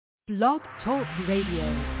Blog Talk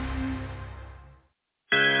Radio.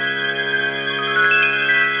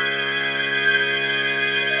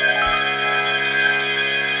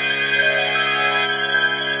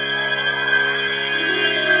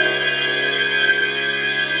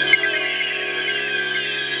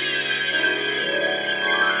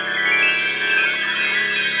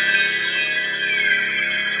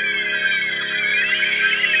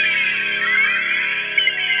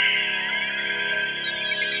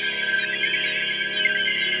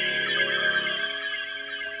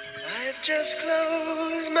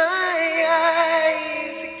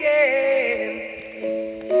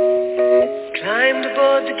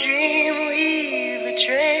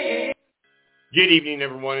 Good evening,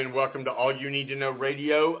 everyone, and welcome to All You Need to Know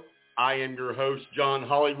Radio. I am your host, John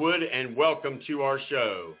Hollywood, and welcome to our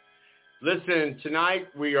show. Listen, tonight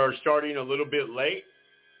we are starting a little bit late.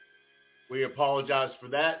 We apologize for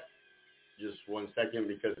that. Just 1 second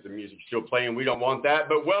because the music's still playing. We don't want that.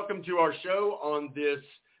 But welcome to our show on this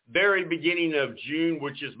very beginning of June,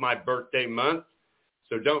 which is my birthday month.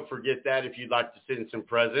 So don't forget that if you'd like to send some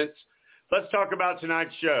presents. Let's talk about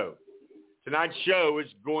tonight's show. Tonight's show is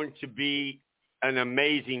going to be an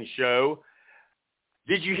amazing show.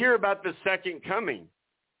 Did you hear about the second coming?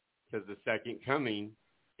 Because the second coming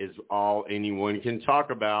is all anyone can talk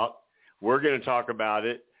about. We're going to talk about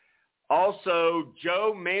it. Also,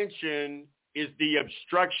 Joe Manchin is the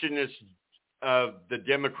obstructionist of the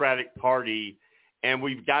Democratic Party, and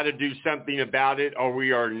we've got to do something about it or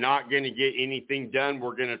we are not going to get anything done.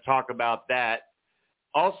 We're going to talk about that.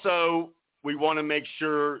 Also, we want to make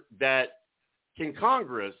sure that can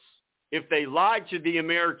Congress, if they lied to the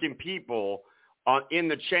American people in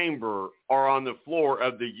the chamber or on the floor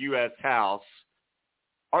of the U.S. House,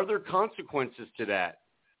 are there consequences to that?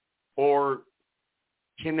 Or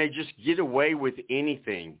can they just get away with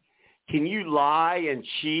anything? Can you lie and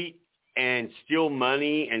cheat and steal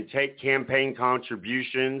money and take campaign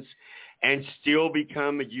contributions and still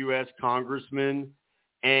become a U.S. congressman,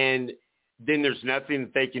 and then there's nothing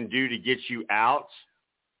that they can do to get you out?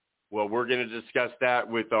 Well, we're going to discuss that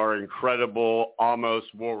with our incredible Amos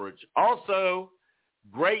Woolridge. Also,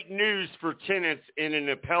 great news for tenants in an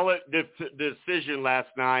appellate decision last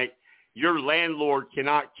night. Your landlord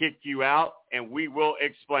cannot kick you out, and we will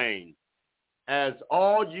explain. As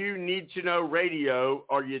All You Need to Know Radio,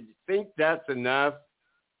 or you think that's enough?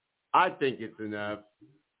 I think it's enough.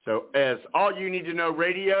 So as All You Need to Know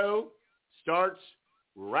Radio starts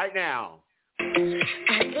right now.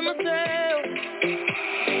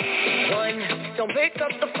 One, don't pick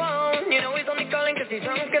up the phone. You know he's only calling because he's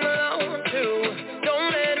drunk and alone. Two,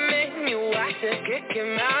 don't let him in. You have to kick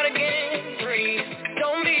him out again. Three,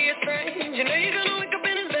 don't be a stranger. You know you're gonna wake up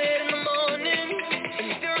in his bed in the morning,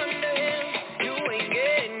 and if you're under him, you ain't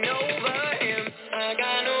getting over him. I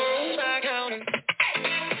got no rules, I count him.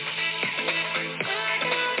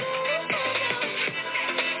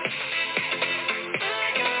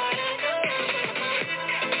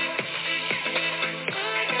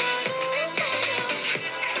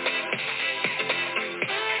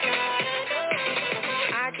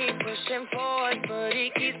 Pushing forward, but he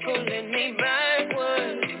keeps pulling me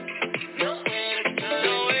backwards. No,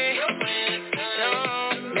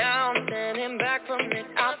 now I'm standing back from it.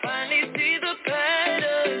 I finally see the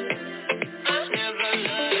pattern. I never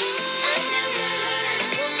learned.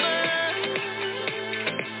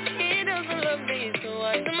 He doesn't love me, so I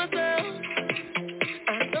tell myself,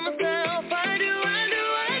 I do.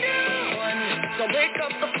 One, don't pick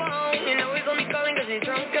up the phone. You know he's only calling because he's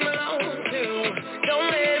drunk and alone. Two,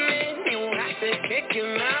 don't let him in. Kick him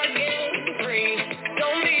out again. Three,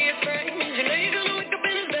 don't be a stranger. You know you're gonna wake up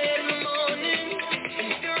in his bed in the morning, and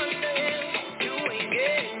if you're under him, you ain't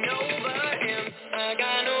getting over him. I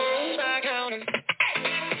got no rules, I count him.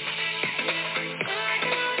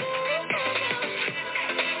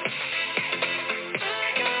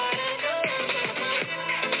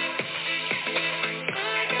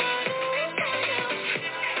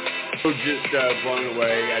 Just blown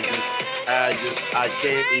away. I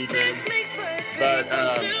can't even. But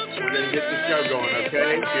we're going to get the show going,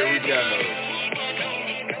 okay? Here we go.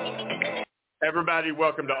 Everybody,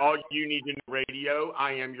 welcome to All You Need to Know Radio.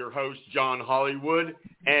 I am your host, John Hollywood,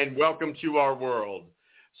 and welcome to our world.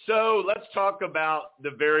 So let's talk about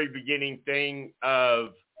the very beginning thing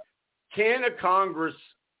of, can a Congress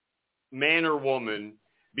man or woman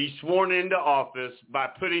be sworn into office by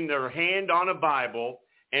putting their hand on a Bible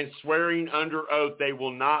and swearing under oath they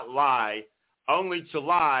will not lie, only to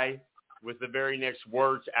lie with the very next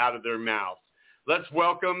words out of their mouth? Let's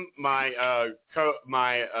welcome my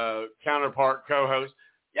counterpart co-host.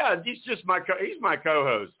 Yeah, he's my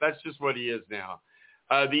co-host. That's just what he is now.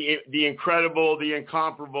 the incredible, the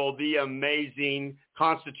incomparable, the amazing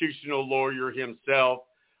constitutional lawyer himself,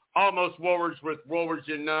 Amos Woolridge with Woolridge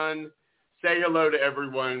and Nunn. Say hello to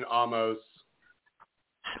everyone, Amos.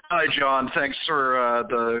 Hi, John. Thanks for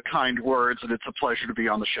the kind words, and it's a pleasure to be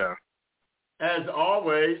on the show. As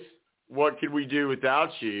always, what could we do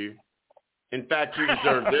without you? In fact, you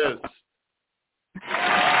deserve this.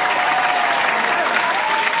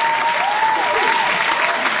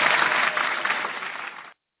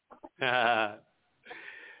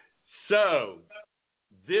 So,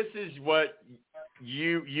 this is what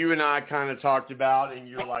you and I kind of talked about, and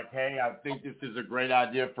you're like, hey, I think this is a great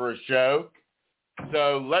idea for a show.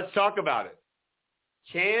 So let's talk about it.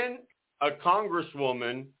 Can a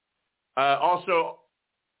congresswoman, also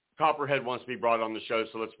Copperhead wants to be brought on the show,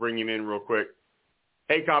 so let's bring him in real quick.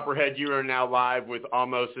 Hey, Copperhead, you are now live with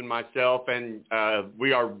Amos and myself, and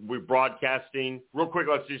we're broadcasting. Real quick,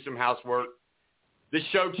 let's do some housework. This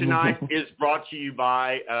show tonight is brought to you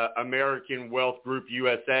by American Wealth Group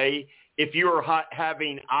USA. If you are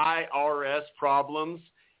having IRS problems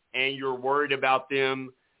and you're worried about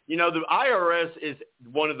them, you know, the IRS is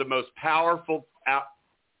one of the most powerful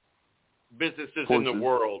businesses in the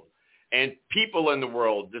world and people in the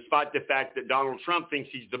world, despite the fact that Donald Trump thinks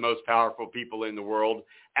he's the most powerful people in the world.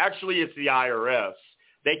 Actually, it's the IRS.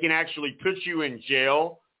 They can actually put you in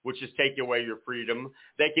jail, which is take away your freedom.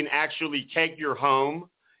 They can actually take your home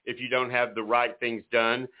if you don't have the right things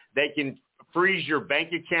done. They can freeze your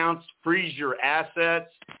bank accounts, freeze your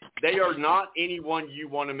assets. They are not anyone you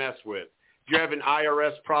want to mess with. If you have an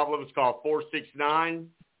IRS problem, it's called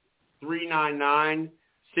 469-399-6390,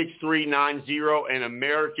 and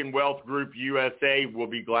American Wealth Group USA will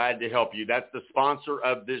be glad to help you. That's the sponsor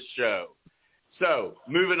of this show. So,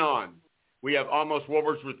 moving on. We have Amos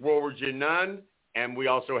Woolridge with Woolridge and Nunn. And we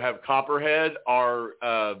also have Copperhead, our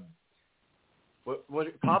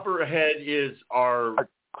Copperhead is our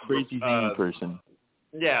crazy zany person.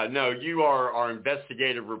 Yeah, no, you are our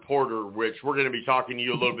investigative reporter, which we're going to be talking to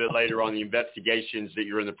you a little bit later on the investigations that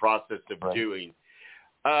you're in the process of doing.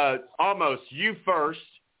 Amos, you first.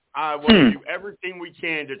 I want to do everything we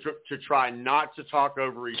can to try not to talk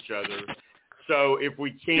over each other. So if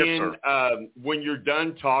we can, when you're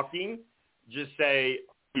done talking, just say,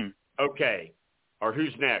 okay. Or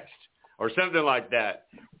who's next, or something like that.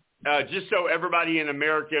 Just so everybody in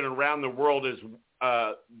America and around the world is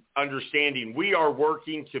understanding, we are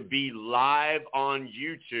working to be live on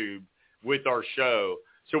YouTube with our show,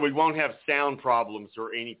 so we won't have sound problems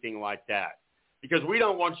or anything like that. Because we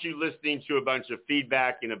don't want you listening to a bunch of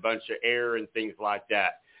feedback and a bunch of error and things like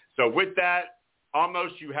that. So with that,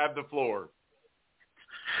 Amos, you have the floor.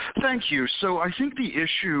 Thank you. So I think the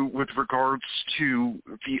issue with regards to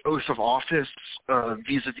the oath of office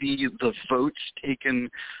vis-a-vis the votes taken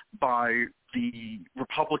by the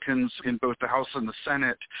Republicans in both the House and the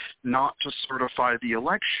Senate not to certify the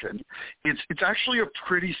election, it's actually a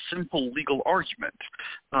pretty simple legal argument.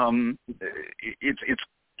 It's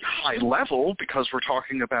high level because we're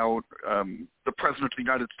talking about the President of the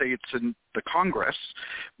United States and the Congress,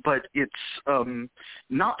 but it's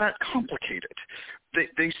not that complicated.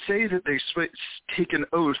 They say that they take an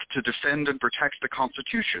oath to defend and protect the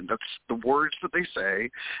Constitution. That's the words that they say.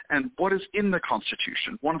 And what is in the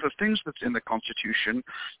Constitution? One of the things that's in the Constitution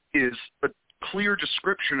is a clear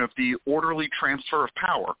description of the orderly transfer of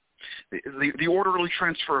power. The orderly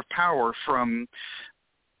transfer of power from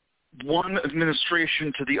one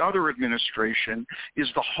administration to the other administration is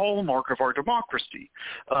the hallmark of our democracy.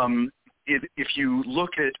 If you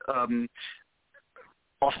look at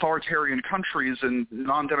authoritarian countries and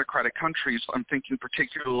non-democratic countries, I'm thinking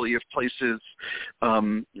particularly of places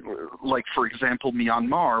like, for example,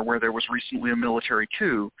 Myanmar, where there was recently a military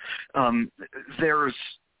coup. There's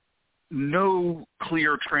no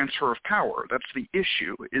clear transfer of power. That's the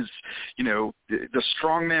issue, is, you know, the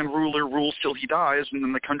strongman ruler rules till he dies, and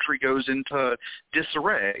then the country goes into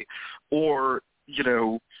disarray. Or, you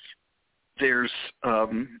know, there's a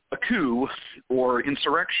coup or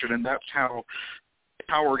insurrection, and that's how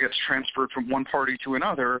power gets transferred from one party to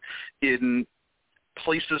another in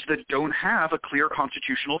places that don't have a clear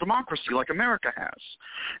constitutional democracy like America has.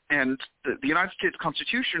 And the United States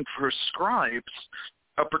Constitution prescribes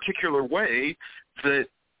a particular way that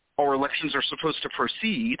our elections are supposed to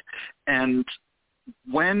proceed, and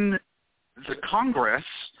when the Congress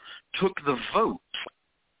took the vote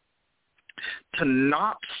to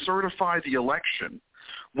not certify the election,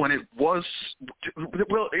 when it was,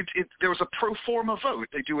 well, there was a pro forma vote.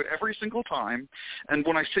 They do it every single time, and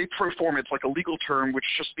when I say pro forma, it's like a legal term, which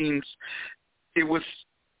just means it was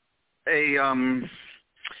a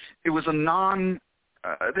non.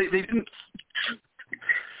 They didn't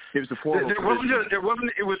It was a formal.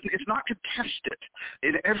 It's not contested.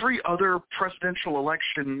 In every other presidential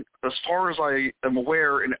election, as far as I am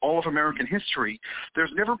aware, in all of American history,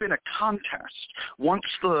 there's never been a contest. Once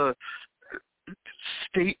the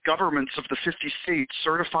state governments of the 50 states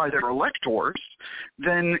certify their electors,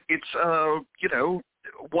 then it's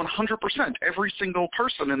 100%. Every single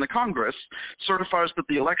person in the Congress certifies that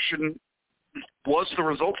the election was the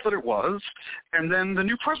result that it was, and then the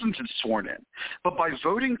new president is sworn in. But by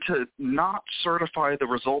voting to not certify the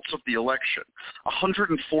results of the election,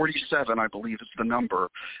 147, I believe, is the number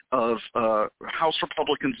of House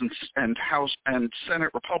Republicans and House and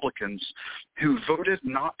Senate Republicans who voted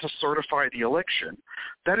not to certify the election,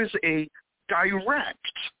 that is a direct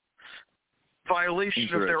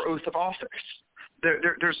violation of their oath of office.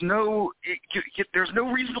 There's no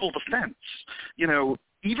reasonable defense.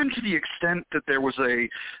 Even to the extent that there was a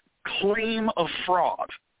claim of fraud,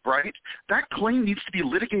 right? That claim needs to be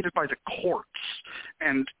litigated by the courts,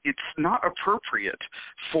 and it's not appropriate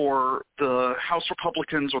for the House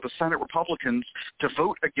Republicans or the Senate Republicans to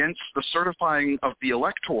vote against the certifying of the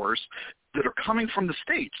electors that are coming from the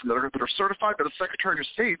states, that are certified by the Secretary of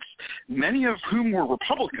States, many of whom were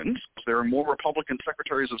Republicans. There are more Republican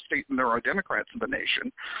secretaries of state than there are Democrats in the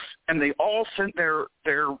nation, and they all sent their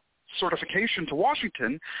certification to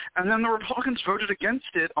Washington, and then the Republicans voted against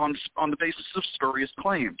it on the basis of spurious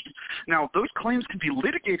claims. Now, those claims can be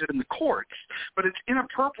litigated in the courts, but it's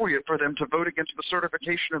inappropriate for them to vote against the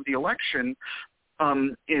certification of the election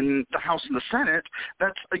in the House and the Senate.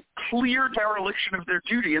 That's a clear dereliction of their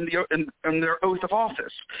duty and their oath of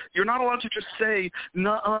office. You're not allowed to just say,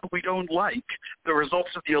 "No, we don't like the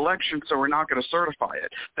results of the election, so we're not going to certify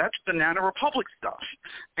it." That's banana republic stuff,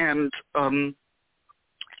 and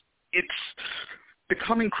it's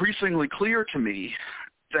become increasingly clear to me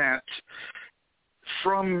that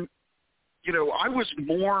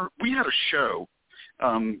we had a show,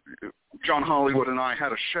 John Hollywood and I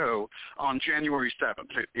had a show on January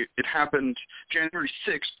 7th. It happened January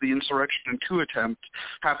 6th, the insurrection and coup attempt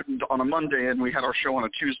happened on a Monday, and we had our show on a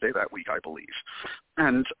Tuesday that week, I believe.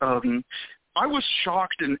 And I was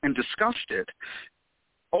shocked and disgusted,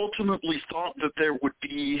 ultimately thought that there would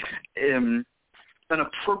be an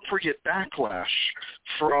appropriate backlash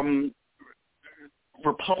from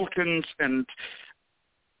Republicans and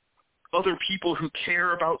other people who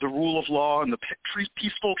care about the rule of law and the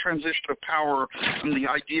peaceful transition of power and the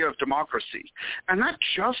idea of democracy. And that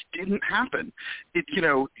just didn't happen.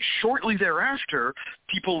 Shortly thereafter,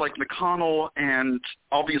 people like McConnell and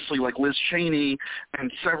obviously like Liz Cheney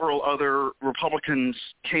and several other Republicans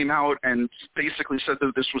came out and basically said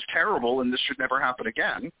that this was terrible and this should never happen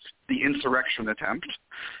again, the insurrection attempt.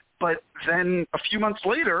 But then a few months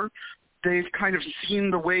later, they've kind of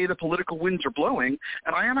seen the way the political winds are blowing,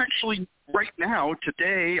 and I am actually right now,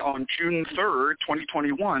 today, on June 3rd,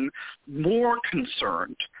 2021, more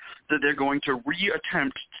concerned that they're going to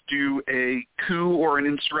reattempt to do a coup or an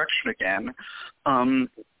insurrection again,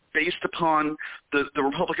 based upon the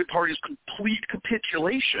Republican Party's complete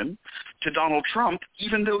capitulation to Donald Trump,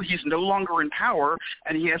 even though he's no longer in power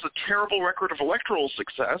and he has a terrible record of electoral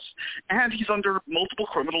success and he's under multiple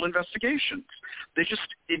criminal investigations.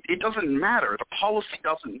 It doesn't matter. The policy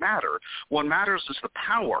doesn't matter. What matters is the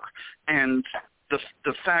power, and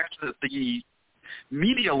the fact that the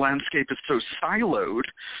media landscape is so siloed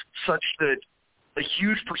such that a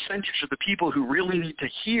huge percentage of the people who really need to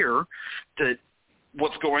hear that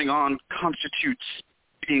what's going on constitutes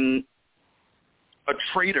being a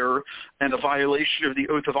traitor and a violation of the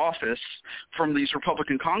oath of office from these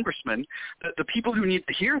Republican congressmen, the people who need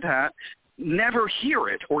to hear that never hear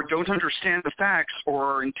it or don't understand the facts or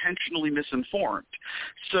are intentionally misinformed.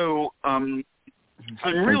 So I'm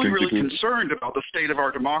really concerned about the state of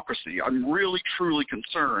our democracy. I'm really, truly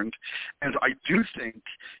concerned. And I do think,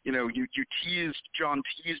 John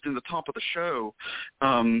teased in the top of the show,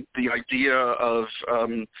 the idea of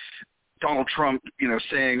Donald Trump,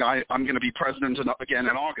 saying, I'm going to be president again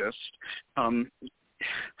in August.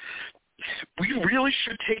 We really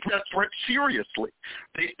should take that threat seriously.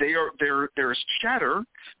 There's chatter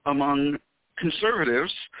among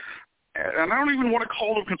conservatives, and I don't even want to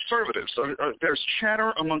call them conservatives. There's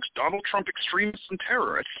chatter amongst Donald Trump extremists and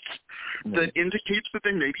terrorists that indicates that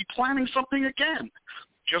they may be planning something again.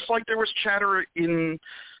 Just like there was chatter in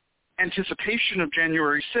anticipation of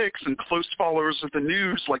January 6th, and close followers of the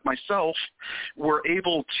news like myself were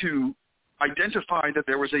able to identify that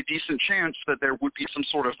there was a decent chance that there would be some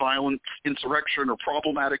sort of violent insurrection or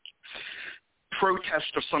problematic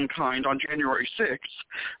protest of some kind on January 6th,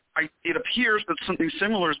 it appears that something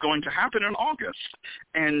similar is going to happen in August,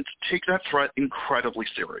 and take that threat incredibly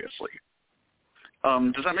seriously.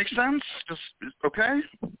 Does that make sense? Okay?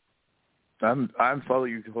 I'm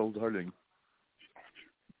following you wholeheartedly.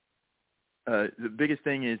 The biggest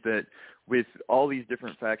thing is that with all these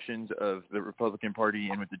different factions of the Republican Party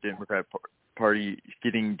and with the Democrat Party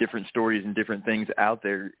getting different stories and different things out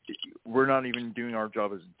there, we're not even doing our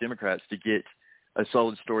job as Democrats to get a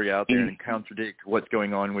solid story out there and contradict what's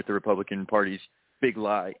going on with the Republican Party's big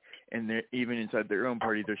lie. And even inside their own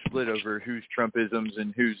party, they're split over who's Trumpisms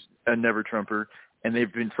and who's a never-Trumper. And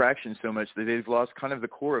they've been fractioned so much that they've lost kind of the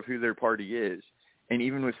core of who their party is. And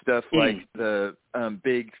even with stuff like the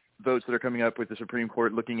big votes that are coming up with the Supreme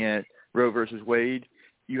Court looking at Roe versus Wade,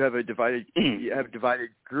 you have a divided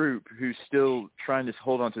group who's still trying to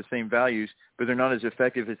hold on to the same values, but they're not as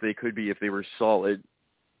effective as they could be if they were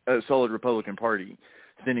a solid Republican Party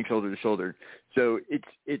standing shoulder to shoulder. So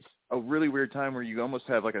it's a really weird time where you almost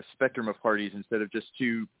have like a spectrum of parties instead of just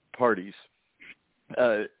two parties.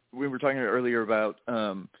 We were talking earlier about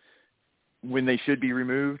when they should be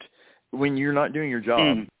removed. When you're not doing your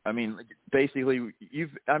job, I mean, basically,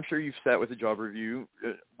 I'm sure you've sat with a job review,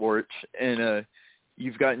 Warich, and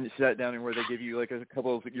you've sat down and where they give you like a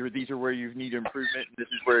couple of, these are where you need improvement, and this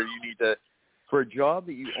is where you need to, for a job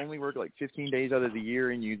that you only work like 15 days out of the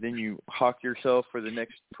year, and you hawk yourself for the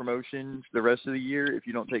next promotion the rest of the year if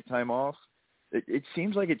you don't take time off. It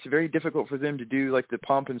seems like it's very difficult for them to do like the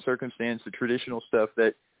pomp and circumstance, the traditional stuff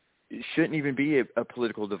that shouldn't even be a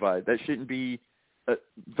political divide. That shouldn't be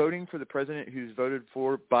voting for the president who's voted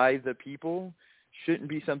for by the people shouldn't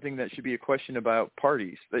be something that should be a question about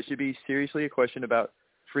parties. That should be seriously a question about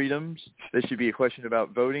freedoms. That should be a question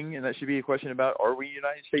about voting, and that should be a question about, are we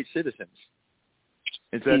United States citizens?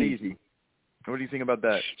 It's that easy. What do you think about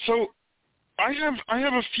that? So I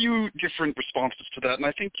have a few different responses to that, and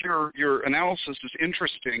I think your analysis is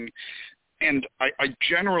interesting, and I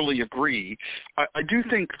generally agree. I do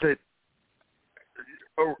think that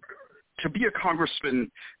to be a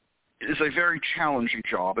congressman is a very challenging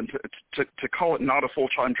job, and to call it not a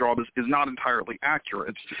full-time job is not entirely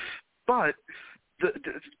accurate. But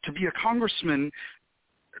to be a congressman,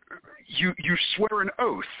 you swear an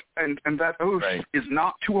oath, and that oath is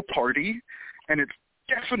not to a party, and it's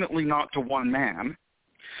definitely not to one man.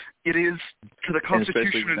 It is to the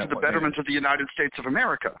Constitution and to the betterment of the United States of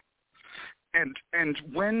America. And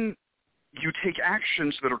when you take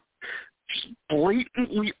actions that are just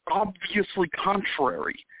blatantly, obviously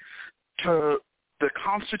contrary to the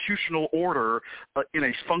constitutional order in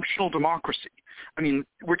a functional democracy. I mean,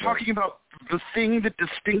 we're talking about the thing that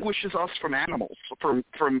distinguishes us from animals, from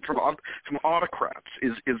autocrats,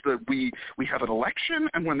 is that we have an election,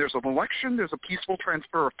 and when there's an election, there's a peaceful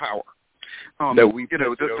transfer of power. The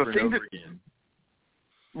thing that again.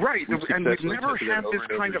 Right, and we've never had this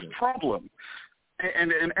kind of problem.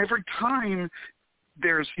 And every time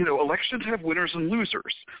there's, elections have winners and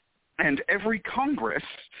losers, and every Congress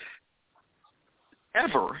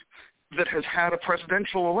ever that has had a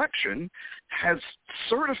presidential election has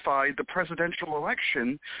certified the presidential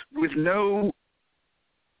election with no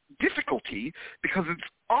difficulty, because it's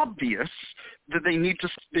obvious that they need to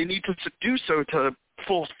do so to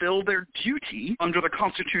fulfill their duty under the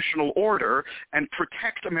constitutional order and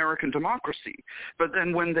protect American democracy. But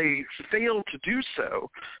then when they fail to do so,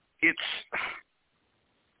 it's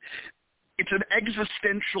an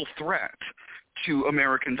existential threat to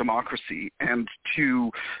American democracy and to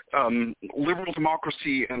liberal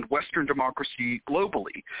democracy and Western democracy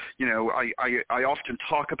globally. I often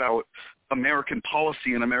talk about American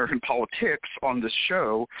policy and American politics on this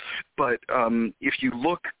show, but if you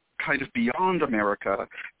look kind of beyond America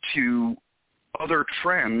to other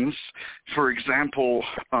trends, for example,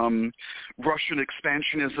 Russian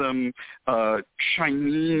expansionism,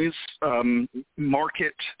 Chinese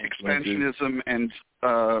market expansionism, and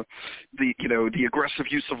the aggressive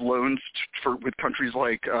use of loans with countries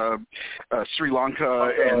like Sri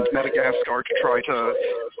Lanka and Madagascar to try to,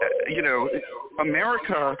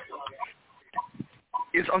 America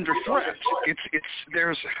is under threat.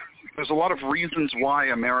 There's a lot of reasons why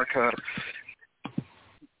America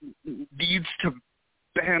needs to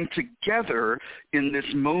band together in this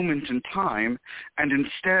moment in time, and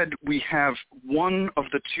instead we have one of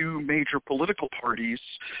the two major political parties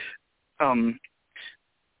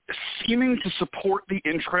seeming to support the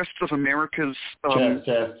interests of America's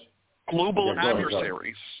global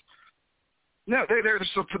adversaries. No,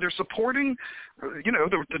 they're supporting, the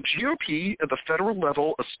GOP at the federal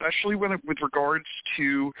level, especially with regards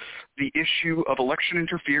to the issue of election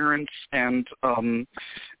interference and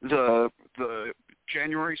the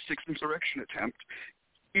January 6th insurrection attempt.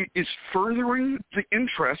 It is furthering the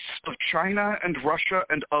interests of China and Russia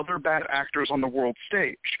and other bad actors on the world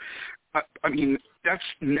stage. I mean, That's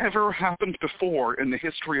never happened before in the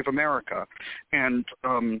history of America, and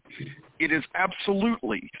it is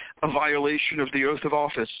absolutely a violation of the oath of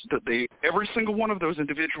office that every single one of those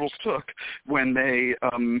individuals took when they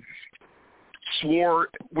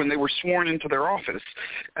were sworn into their office,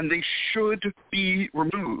 and they should be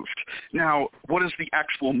removed. Now, what is the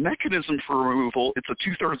actual mechanism for removal? It's a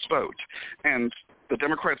 2/3 vote, and the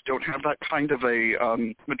Democrats don't have that kind of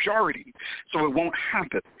a majority, so it won't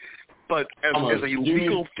happen. But as a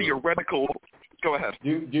legal theoretical, go ahead.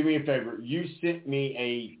 Do me a favor. You sent me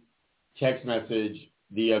a text message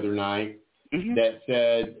the other night that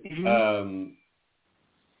said,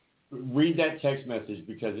 read that text message,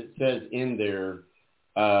 because it says in there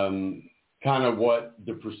kind of what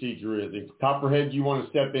the procedure is. And Copperhead, do you want to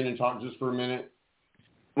step in and talk just for a minute?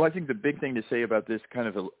 Well, I think the big thing to say about this kind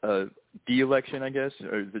of a de-election, I guess,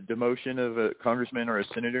 or the demotion of a congressman or a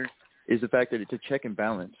senator, is the fact that it's a check and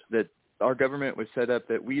balance, that our government was set up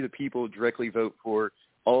that we, the people, directly vote for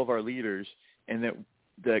all of our leaders, and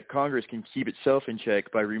that Congress can keep itself in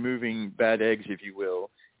check by removing bad eggs, if you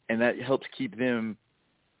will, and that helps keep them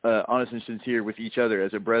honest and sincere with each other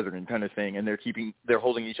as a brethren kind of thing, and they're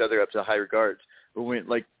holding each other up to high regards. But when,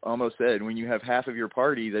 like almost said, when you have half of your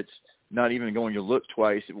party that's not even going to look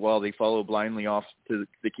twice while they follow blindly off to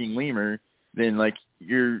the King Lemur, then like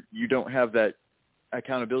you don't have that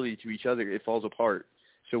accountability to each other. It falls apart.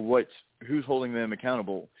 So who's holding them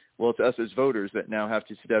accountable? Well, it's us as voters that now have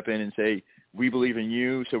to step in and say, we believe in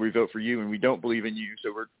you, so we vote for you, and we don't believe in you,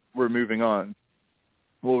 so we're moving on.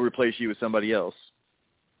 We'll replace you with somebody else.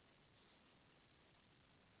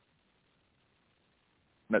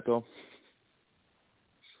 That's all.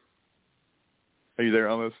 Are you there,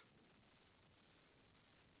 almost?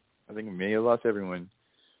 I think we may have lost everyone.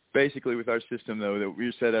 Basically, with our system, though, that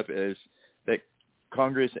we're set up as that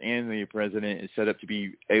Congress and the president is set up to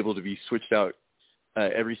be able to be switched out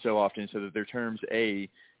every so often, so that their terms,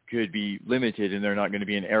 could be limited and they're not going to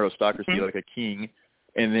be an aristocracy like a king,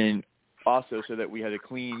 and then also so that we had a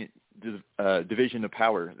clean division of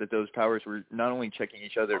power, that those powers were not only checking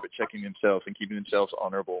each other but checking themselves and keeping themselves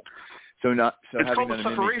honorable. It's called the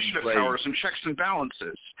separation of powers and checks and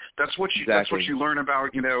balances. That's what you learn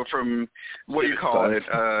about, from what do you call it?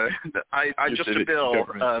 I just a bill.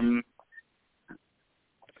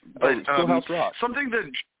 Something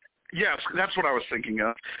that. Yes, that's what I was thinking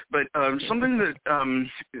of. But something that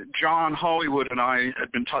John Hollywood and I had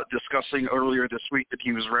been discussing earlier this week that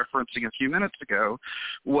he was referencing a few minutes ago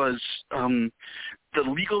was the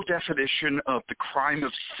legal definition of the crime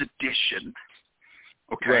of sedition.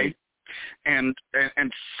 Okay? Right. And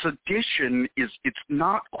sedition it's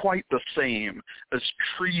not quite the same as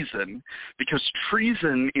treason, because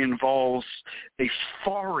treason involves a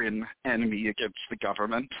foreign enemy against the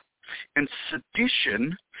government, and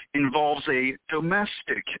sedition involves a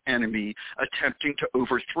domestic enemy attempting to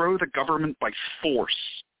overthrow the government by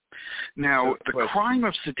force. Now, the crime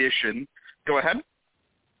of sedition, go ahead.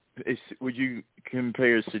 Would you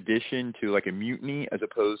compare sedition to like a mutiny as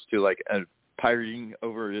opposed to like a pirating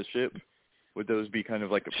over a ship? Would those be kind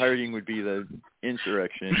of like a pirating would be the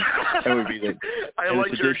insurrection? And would be the I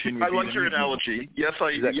like your analogy. Yes,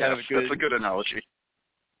 that's a good analogy.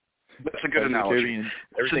 That's a good analogy.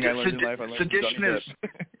 Everything I learned in life, I learned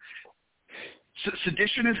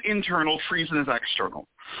sedition is internal, treason is external.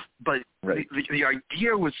 But right. the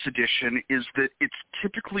idea with sedition is that it's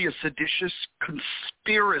typically a seditious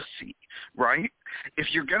conspiracy, right? If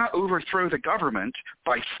you're going to overthrow the government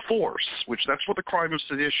by force, which that's what the crime of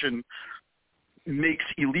sedition makes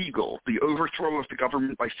illegal, the overthrow of the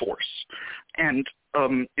government by force. And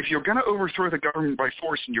if you're going to overthrow the government by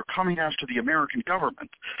force and you're coming after the American government,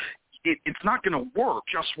 it's not going to work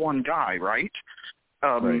just one guy, right?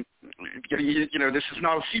 Right. This is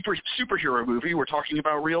not a superhero movie. We're talking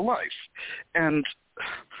about real life. And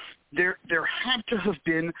there had to have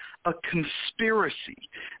been a conspiracy.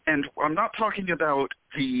 And I'm not talking about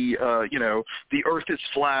the earth is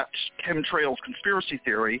flat, chemtrails conspiracy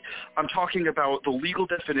theory. I'm talking about the legal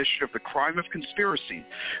definition of the crime of conspiracy,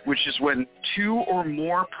 which is when two or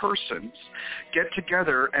more persons get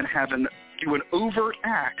together and do an overt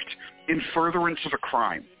act in furtherance of a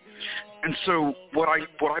crime. And so what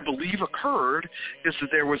I believe occurred is that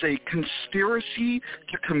there was a conspiracy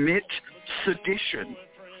to commit sedition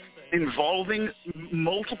involving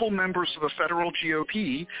multiple members of the federal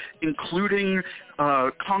GOP, including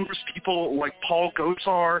congresspeople like Paul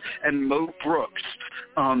Gosar and Mo Brooks.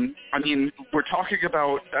 We're talking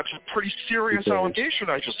about, that's a pretty serious allegation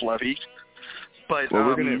I just levied. But,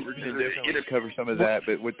 we're gonna definitely cover some of that,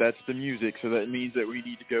 but that's the music, so that means that we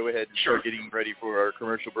need to go ahead and start getting ready for our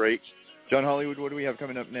commercial breaks. John Hollywood, what do we have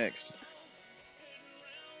coming up next?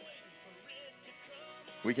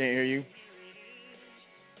 We can't hear you.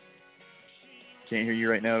 Can't hear you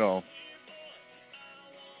right now at all.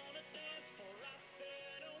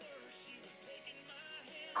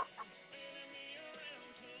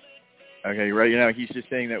 Okay, right now he's just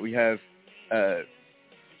saying that we have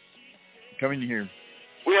coming here.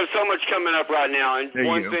 We have so much coming up right now, and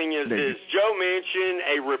one thing is Joe Manchin,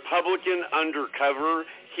 a Republican undercover.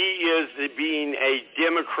 He is being a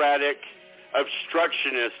Democratic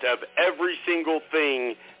obstructionist of every single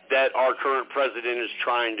thing that our current president is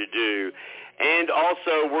trying to do. And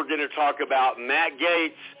also, we're going to talk about Matt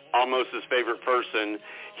Gaetz, almost his favorite person.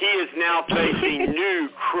 He is now facing new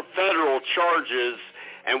federal charges,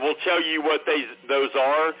 and we'll tell you what those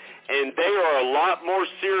are. And they are a lot more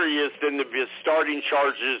serious than the starting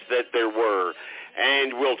charges that there were.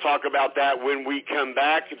 And we'll talk about that when we come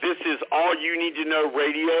back. This is All You Need to Know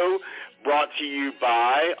Radio, brought to you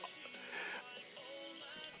by...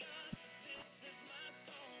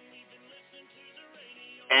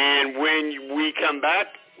 And when we come back,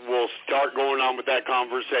 we'll start going on with that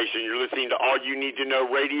conversation. You're listening to All You Need to Know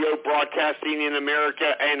Radio, broadcasting in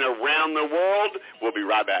America and around the world. We'll be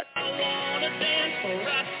right back.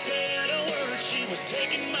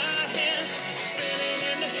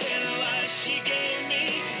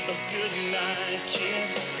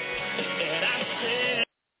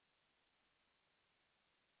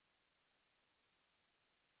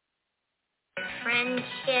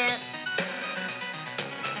 Friendship.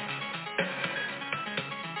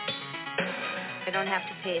 I don't have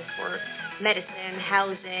to pay for medicine,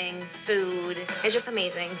 housing, food. It's just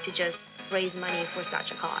amazing to just raise money for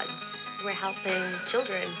such a cause. We're helping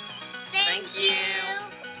children. Thank you.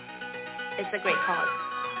 It's a great cause.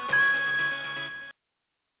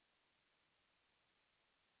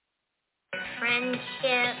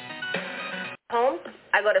 Friendship. Home,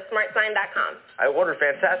 I go to smartsign.com. I order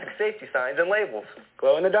fantastic safety signs and labels.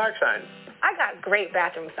 Glow-in-the-dark signs. I got great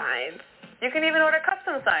bathroom signs. You can even order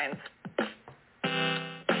custom signs.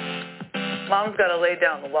 Mom's got to lay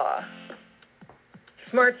down the law.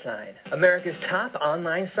 SmartSign, America's top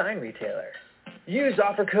online sign retailer. Use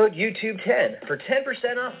offer code YouTube10 for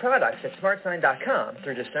 10% off products at smartsign.com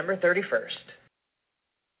through December 31st.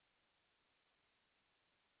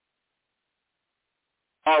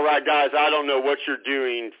 All right, guys, I don't know what you're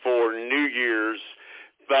doing for New Year's,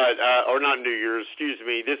 but or not New Year's, excuse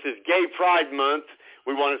me. This is Gay Pride Month.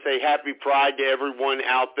 We want to say happy Pride to everyone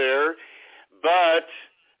out there. But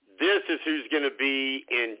this is who's going to be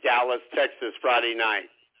in Dallas, Texas, Friday night.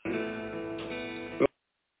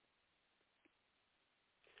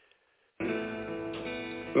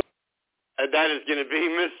 That is going to be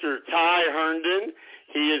Mr. Ty Herndon.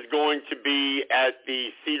 He is going to be at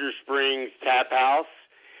the Cedar Springs Tap House.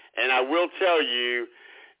 And I will tell you,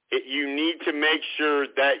 you need to make sure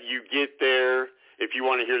that you get there if you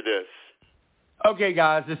want to hear this. Okay,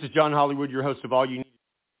 guys, this is John Hollywood, your host of All You Need.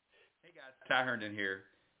 Hey, guys, Ty Herndon here.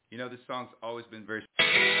 You know, this song's always been very...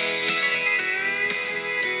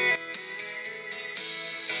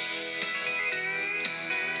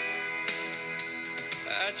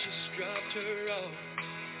 I just dropped her off.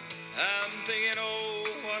 I'm thinking, oh,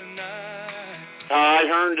 what a night. Ty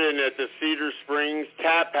Herndon at the Cedar Springs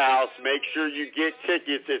Tap House. Make sure you get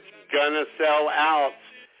tickets. It's going to sell out.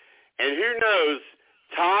 And who knows,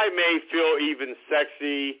 Ty may feel even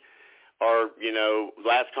sexy or, you know,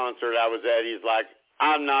 last concert I was at, he's like,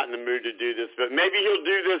 I'm not in the mood to do this, but maybe he'll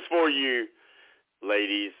do this for you,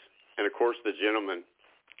 ladies, and, of course, the gentlemen.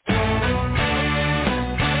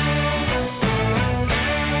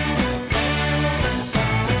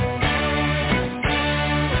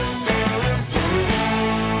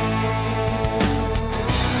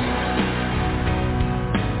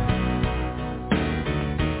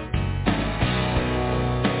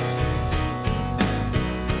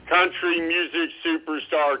 Country music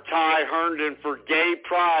superstar Ty Herndon for Gay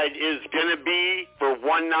Pride is going to be, for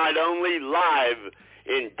one night only, live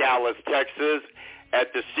in Dallas, Texas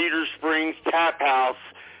at the Cedar Springs Tap House.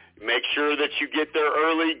 Make sure that you get there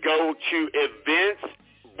early. Go to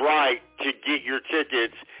Eventbrite to get your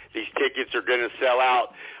tickets. These tickets are going to sell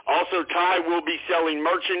out. Also, Ty will be selling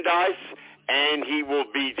merchandise, and he will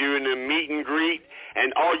be doing a meet and greet.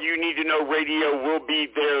 And All You Need to Know Radio will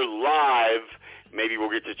be there live. Maybe we'll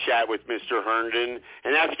get to chat with Mr. Herndon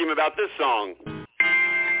and ask him about this song. You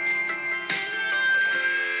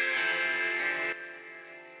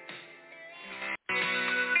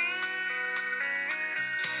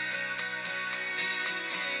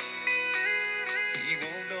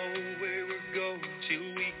won't know where we're going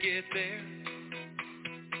till we get there.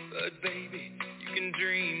 But baby, you can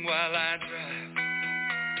dream while I drive.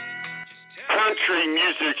 country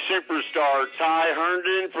music superstar Ty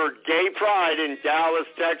Herndon for Gay Pride in Dallas,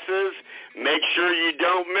 Texas. Make sure you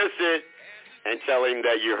don't miss it, and tell him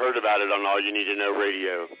that you heard about it on All You Need to Know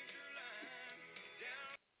Radio.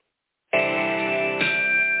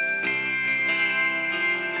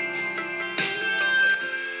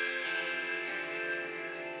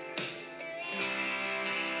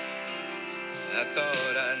 I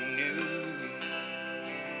thought I knew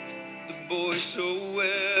the boy so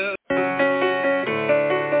well.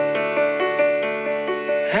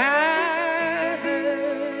 I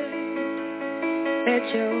heard that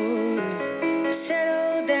you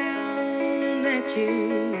settled down, that you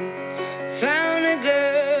found a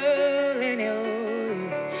girl and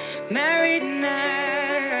you're married now.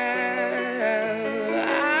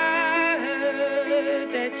 I heard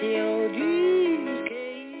that your dreams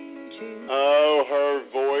came true. Oh, her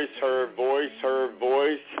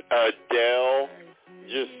voice, Adele.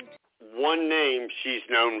 Just one name she's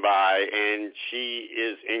known by, and she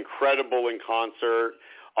is incredible in concert.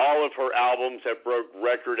 All of her albums have broke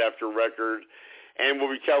record after record. And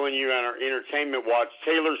we'll be telling you on our Entertainment Watch,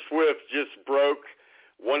 Taylor Swift just broke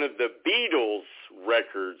one of the Beatles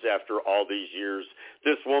records after all these years.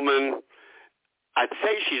 This woman, I'd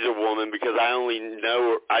say she's a woman because I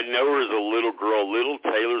know her as a little girl, little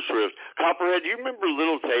Taylor Swift. Copperhead, do you remember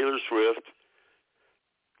little Taylor Swift?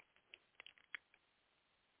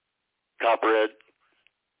 Copperhead?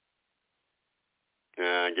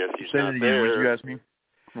 I guess he's not there. What did you ask me?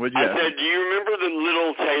 I said, do you remember the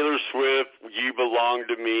little Taylor Swift, You Belong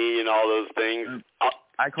to Me, and all those things?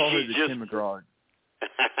 I call her the Tim McGraw.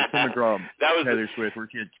 Tim McGraw, Taylor Swift, where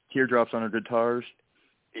she had teardrops on her guitars.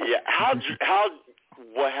 Yeah, how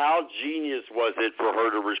genius was it for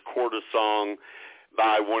her to record a song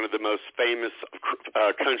by one of the most famous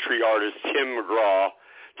country artists, Tim McGraw,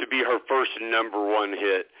 to be her first #1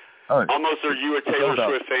 hit? Almost, are you a Taylor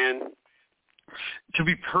Swift fan? To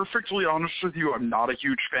be perfectly honest with you, I'm not a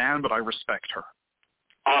huge fan, but I respect her.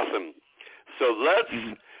 Awesome. So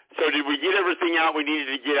So did we get everything out we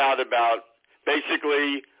needed to get out about?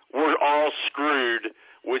 Basically, we're all screwed.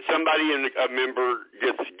 When somebody a member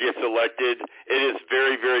gets elected, it is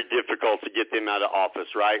very, very difficult to get them out of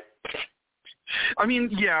office, right? I mean,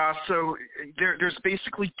 yeah, so there's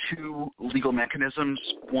basically two legal mechanisms.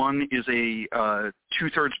 One is a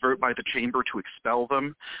two-thirds vote by the chamber to expel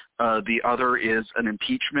them. The other is an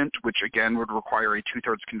impeachment, which again would require a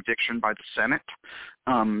two-thirds conviction by the Senate.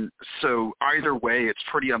 So either way, it's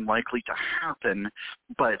pretty unlikely to happen,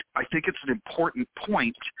 but I think it's an important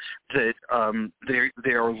point that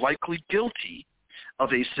they are likely guilty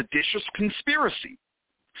of a seditious conspiracy.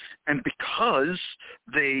 And because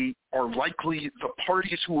they are likely the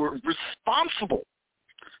parties who are responsible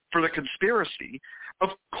for the conspiracy, of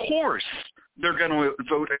course they're going to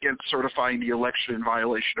vote against certifying the election in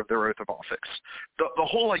violation of their oath of office. The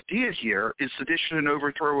whole idea here is sedition and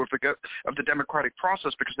overthrow of the democratic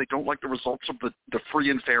process because they don't like the results of the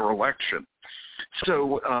free and fair election.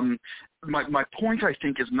 So my point, I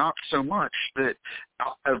think, is not so much that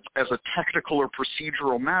as a technical or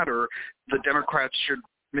procedural matter, the Democrats should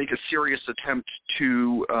make a serious attempt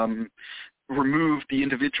to remove the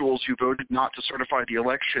individuals who voted not to certify the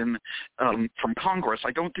election from Congress.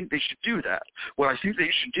 I don't think they should do that. What I think they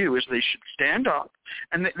should do is they should stand up,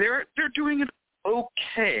 and they're doing it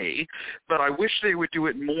okay, but I wish they would do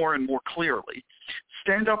it more and more clearly.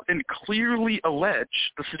 Stand up and clearly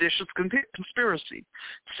allege the seditious conspiracy.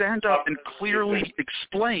 Stand up and clearly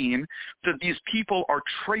explain that these people are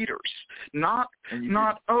traitors, not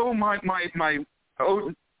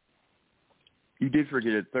you did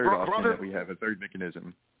forget a third option that we have, a third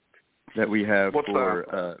mechanism that we have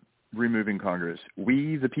for removing Congress.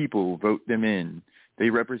 We, the people, vote them in.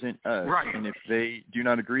 They represent us. Right. And if they do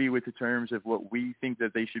not agree with the terms of what we think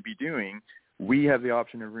that they should be doing, we have the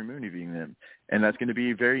option of removing them. And that's going to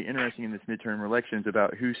be very interesting in this midterm elections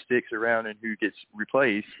about who sticks around and who gets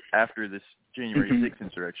replaced after this January 6th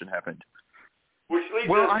insurrection happened.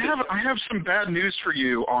 Well, I have some bad news for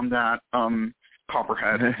you on that,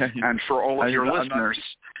 Copperhead, and for all of your listeners.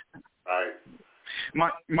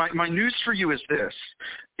 My news for you is this.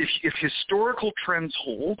 If historical trends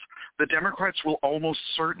hold, the Democrats will almost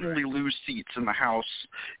certainly lose seats in the House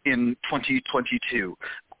in 2022.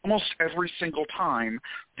 Almost every single time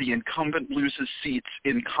the incumbent loses seats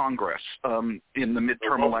in Congress in the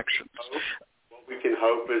midterm elections. What we can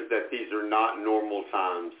hope is that these are not normal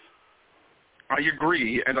times. I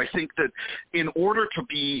agree, and I think that in order to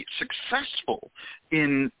be successful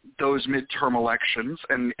in those midterm elections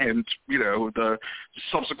and the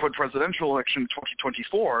subsequent presidential election in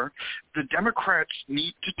 2024, the Democrats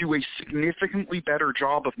need to do a significantly better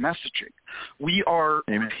job of messaging. We are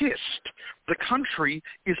pissed. The country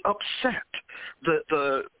is upset.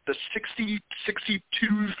 The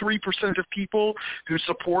 62-63% of people who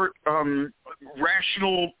support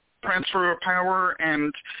rational transfer of power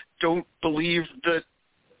and don't believe that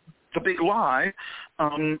the big lie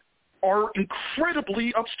are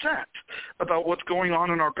incredibly upset about what's going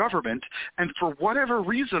on in our government. And for whatever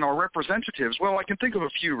reason, our representatives, well, I can think of a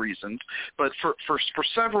few reasons, but for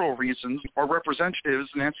several reasons, our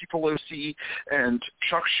representatives, Nancy Pelosi and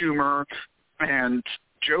Chuck Schumer and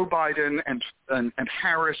Joe Biden and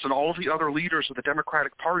Harris and all of the other leaders of the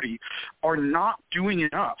Democratic Party are not doing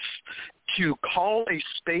enough to call a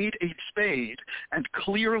spade and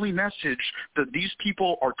clearly message that these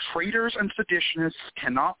people are traitors and seditionists,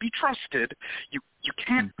 cannot be trusted. You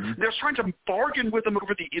can't. They're trying to bargain with them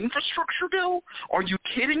over the infrastructure bill. Are you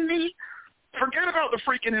kidding me? Forget about the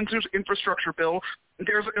freaking infrastructure bill.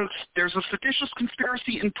 There's a seditious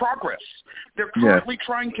conspiracy in progress. They're currently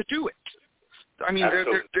trying to do it. I mean,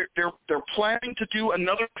 they're planning to do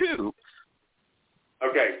another coup.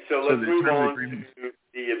 Okay, so let's move on to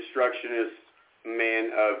the obstructionist man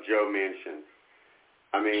of Joe Manchin.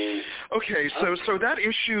 I mean... Okay, so that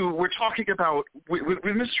issue we're talking about, with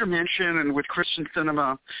Mr. Manchin and with Christian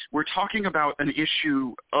Cinema, we're talking about an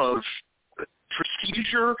issue of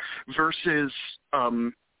procedure versus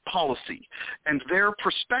policy. And their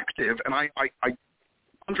perspective, and I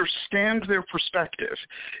understand their perspective,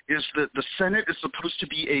 is that the Senate is supposed to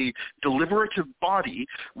be a deliberative body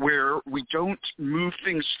where we don't move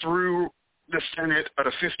things through the Senate at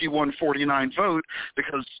a 51-49 vote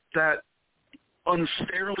because that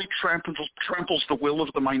unfairly tramples the will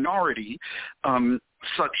of the minority,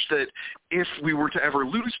 such that if we were to ever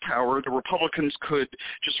lose power, the Republicans could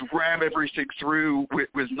just ram everything through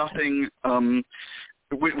with nothing,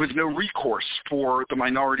 with no recourse for the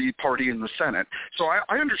minority party in the Senate. So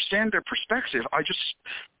I understand their perspective. I just,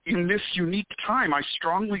 in this unique time, I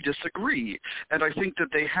strongly disagree. And I think that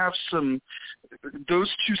they have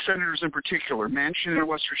those two senators in particular, Manchin in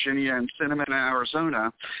West Virginia and Sinema in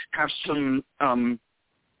Arizona, have some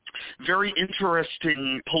very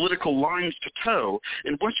interesting political lines to toe.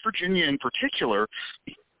 In West Virginia in particular,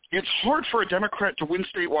 it's hard for a Democrat to win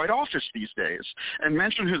statewide office these days, and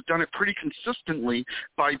Manchin has done it pretty consistently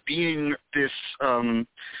by being this kind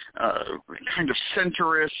of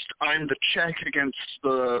centrist, I'm the check against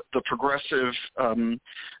the progressive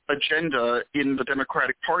agenda in the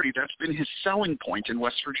Democratic Party. That's been his selling point in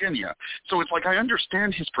West Virginia. So it's like I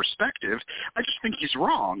understand his perspective. I just think he's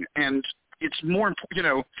wrong, and it's more,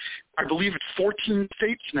 I believe it's 14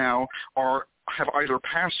 states now have either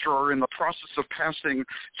passed or are in the process of passing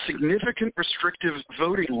significant restrictive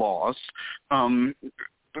voting laws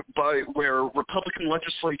where Republican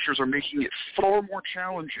legislatures are making it far more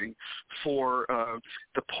challenging for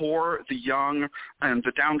the poor, the young, and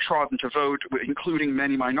the downtrodden to vote, including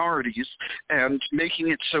many minorities, and making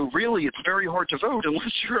it so really it's very hard to vote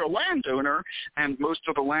unless you're a landowner, and most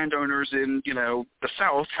of the landowners in, the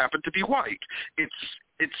South happen to be white. It's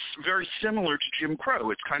very similar to Jim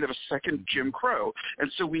Crow. It's kind of a second Jim Crow.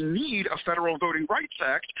 And so we need a Federal Voting Rights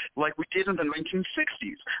Act like we did in the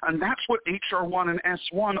 1960s. And that's what H.R. 1 and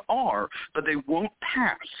S.1 are, but they won't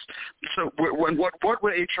pass. So what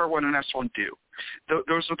would H.R. 1 and S.1 do?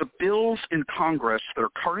 Those are the bills in Congress that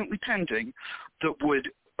are currently pending that would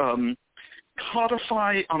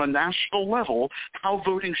codify on a national level how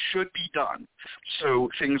voting should be done. So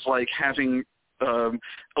things like having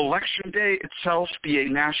Election Day itself be a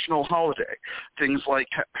national holiday. Things like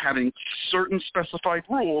having certain specified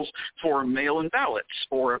rules for mail-in ballots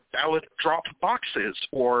or ballot drop boxes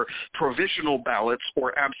or provisional ballots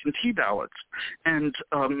or absentee ballots. And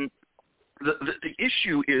the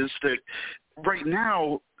issue is that right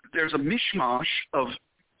now there's a mishmash of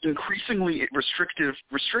increasingly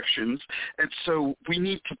restrictions, and so we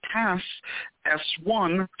need to pass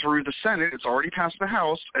S1 through the Senate. It's already passed the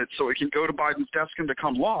House, and so it can go to Biden's desk and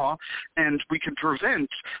become law, and we can prevent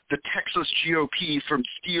the Texas GOP from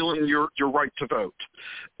stealing your right to vote.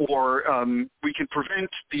 Or we can prevent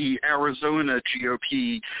the Arizona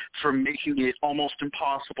GOP from making it almost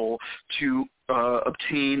impossible to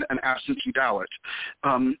obtain an absentee ballot,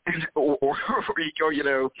 or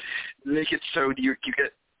make it so you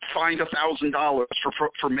get fined $1,000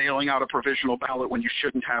 for mailing out a provisional ballot when you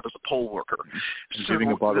shouldn't have as a poll worker.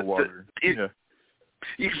 Giving a bottle of water.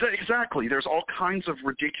 Exactly. There's all kinds of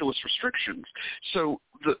ridiculous restrictions. So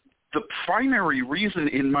the primary reason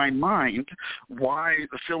in my mind why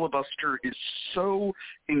the filibuster is so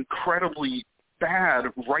incredibly bad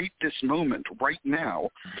right this moment, right now,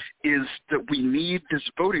 is that we need this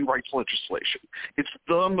voting rights legislation. It's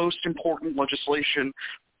the most important legislation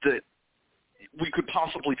that we could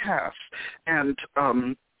possibly pass. And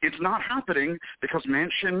it's not happening because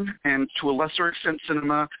Manchin and, to a lesser extent,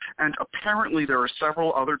 Sinema, and apparently there are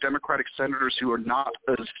several other Democratic senators who are not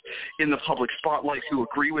as in the public spotlight who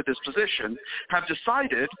agree with this position, have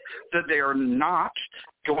decided that they are not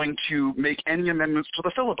going to make any amendments to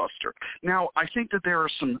the filibuster. Now, I think that there are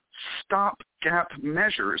some stopgap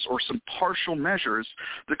measures or some partial measures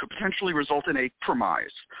that could potentially result in a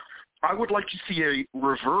premise. I would like to see a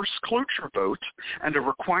reverse cloture vote and a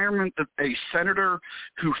requirement that a senator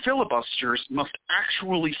who filibusters must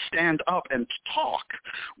actually stand up and talk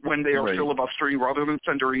when they are filibustering rather than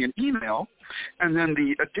sending an email. And then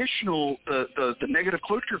the additional, the negative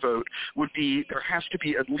cloture vote would be there has to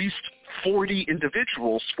be at least 40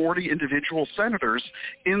 individual senators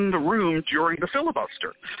in the room during the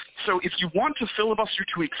filibuster. So if you want to filibuster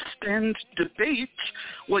to extend debate,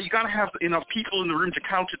 well, you got to have enough people in the room to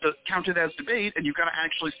count it as debate, and you've got to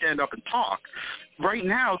actually stand up and talk. Right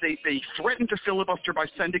now, they threaten to filibuster by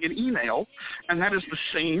sending an email, and that is the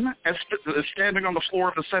same as standing on the floor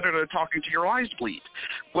of the Senate and talking to your eyes bleed.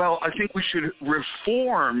 Well, I think we should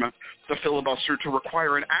reform the filibuster to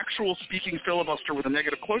require an actual speaking filibuster with a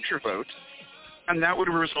negative cloture vote, and that would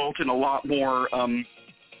result in a lot more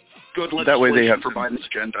good legislation for Biden's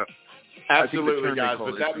agenda. Absolutely, guys.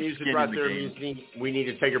 But that music right there means we need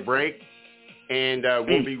to take a break. And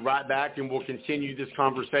we'll be right back, and we'll continue this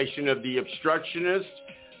conversation of the obstructionist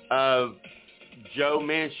of Joe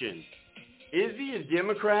Manchin. Is he a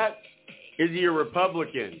Democrat? Is he a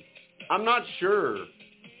Republican? I'm not sure.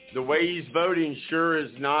 The way he's voting sure is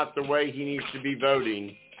not the way he needs to be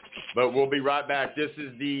voting. But we'll be right back. This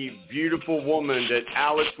is the beautiful woman that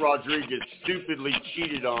Alex Rodriguez stupidly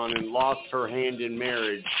cheated on and lost her hand in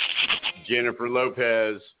marriage, Jennifer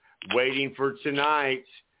Lopez, waiting for tonight.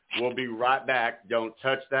 We'll be right back. Don't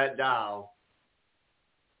touch that dial.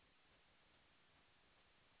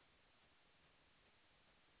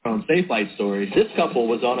 On Safe Light Stories, this couple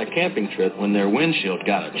was on a camping trip when their windshield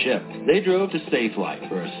got a chip. They drove to Safe Light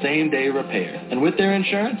for a same-day repair. And with their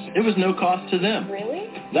insurance, it was no cost to them. Really?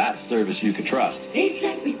 That's service you could trust. Safe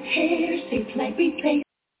Light Repair, Safe Light Repair.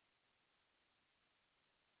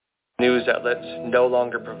 News outlets no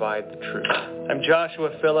longer provide the truth. I'm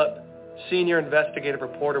Joshua Phillip, senior investigative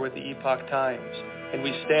reporter with the Epoch Times, and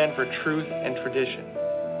we stand for truth and tradition.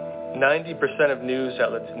 90% of news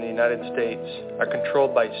outlets in the United States are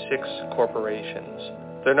controlled by 6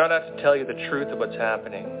 corporations. They're not out to tell you the truth of what's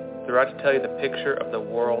happening. They're out to tell you the picture of the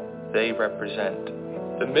world they represent.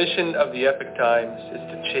 The mission of the Epoch Times is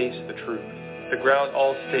to chase the truth, to ground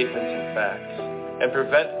all statements in facts, and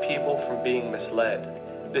prevent people from being misled.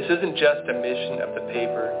 This isn't just a mission of the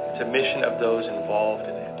paper, it's a mission of those involved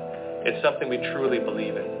in it. It's something we truly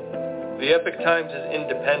believe in. The Epoch Times is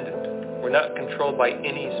independent. We're not controlled by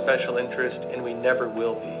any special interest, and we never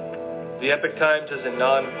will be. The Epoch Times is a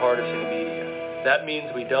nonpartisan media. That means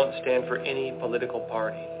we don't stand for any political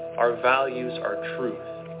party. Our values are truth.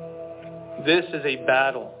 This is a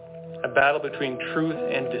battle between truth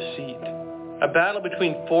and deceit, a battle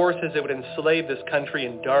between forces that would enslave this country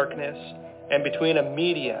in darkness, and between a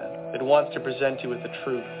media that wants to present you with the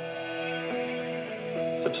truth.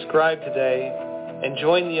 Subscribe today and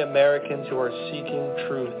join the Americans who are seeking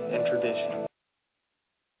truth and tradition.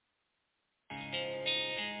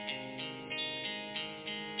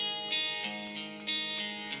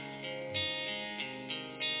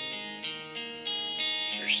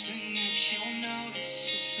 First thing that you'll notice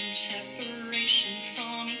is some separation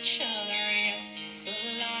from each other. Yeah,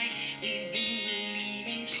 the light we've been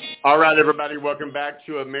believing. All right, everybody, welcome back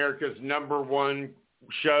to America's #1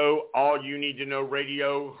 show, All You Need to Know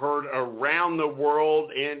Radio, heard around the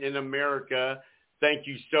world and in America. Thank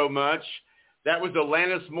you so much. That was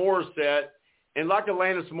Alanis Morissette. And like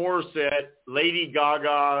Alanis Morissette, Lady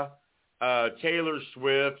Gaga, Taylor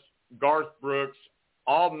Swift, Garth Brooks,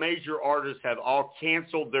 all major artists have all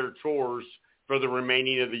canceled their tours for the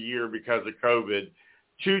remaining of the year because of COVID.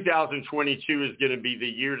 2022 is going to be the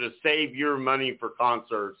year to save your money for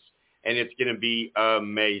concerts, and it's going to be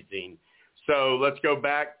amazing. So let's go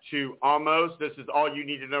back to Almost. This is All You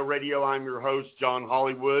Need to Know Radio. I'm your host, John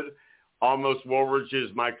Hollywood. Almost Woolridge is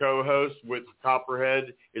my co-host with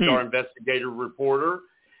Copperhead is our investigative reporter.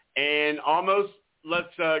 And Almost,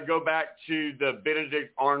 let's go back to the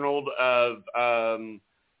Benedict Arnold of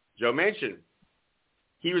Joe Manchin.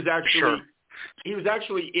 He was actually He was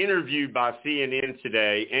actually interviewed by CNN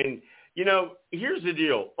today, and you know, here's the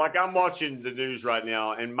deal. Like, I'm watching the news right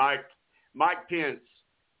now, and Mike Pence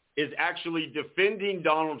is actually defending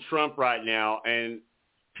Donald Trump right now, and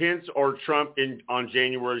Pence or Trump on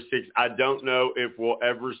January 6th, I don't know if we'll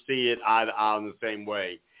ever see it eye to eye in the same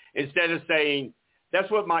way. Instead of saying,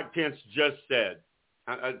 that's what Mike Pence just said.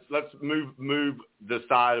 Let's move the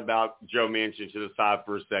side about Joe Manchin to the side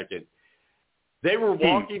for a second. They were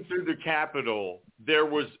walking through the Capitol. There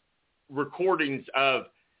was recordings of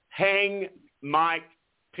hang Mike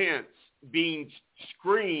Pence being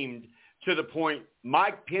screamed to the point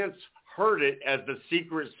Mike Pence heard it as the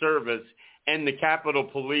Secret Service and the Capitol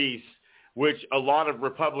Police, which a lot of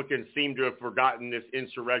Republicans seem to have forgotten this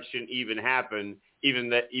insurrection even happened, even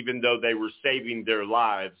though they were saving their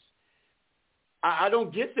lives. I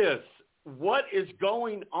don't get this. What is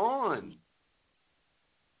going on?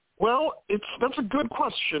 Well, that's a good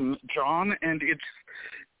question, John, and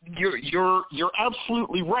you're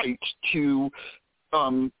absolutely right to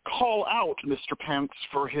call out Mr. Pence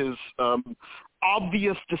for his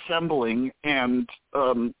obvious dissembling and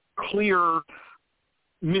clear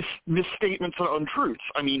misstatements and untruths.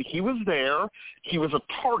 I mean, he was there. He was a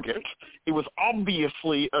target. It was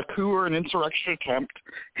obviously a coup or an insurrection attempt.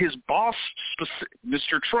 His boss,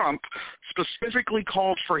 Mr. Trump, specifically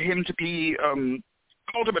called for him to be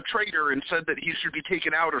called him a traitor and said that he should be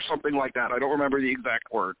taken out or something like that. I don't remember the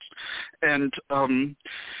exact words. And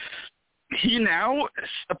he now,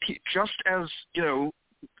 just as, you know,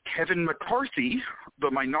 Kevin McCarthy,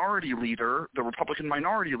 the minority leader, the Republican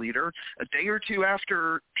minority leader, a day or two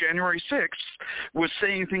after January 6th, was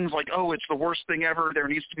saying things like, oh, it's the worst thing ever, there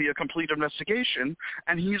needs to be a complete investigation,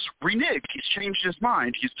 and he's reneged. He's changed his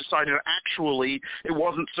mind. He's decided actually it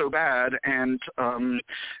wasn't so bad, and,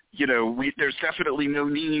 you know, there's definitely no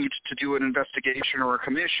need to do an investigation or a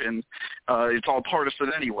commission. It's all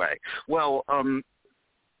partisan anyway. Well,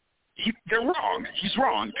 they're wrong. He's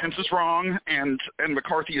wrong. Pence is wrong, and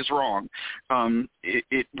McCarthy is wrong.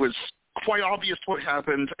 It was quite obvious what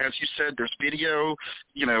happened. As you said, there's video.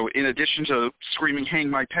 You know, in addition to screaming, hang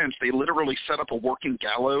my Pence, they literally set up a working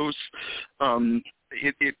gallows.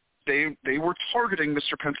 They were targeting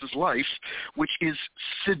Mr. Pence's life, which is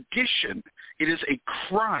sedition. It is a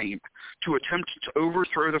crime to attempt to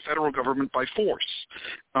overthrow the federal government by force.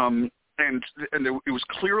 And it was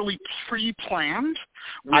clearly pre-planned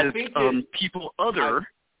with people other.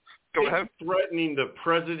 Go ahead. Threatening the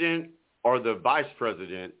president or the vice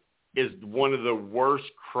president is one of the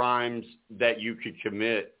worst crimes that you could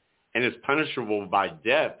commit, and is punishable by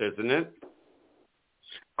death, isn't it?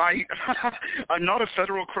 I'm not a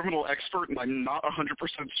federal criminal expert, and I'm not 100%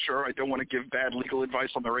 sure. I don't want to give bad legal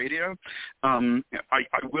advice on the radio. I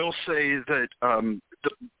will say that the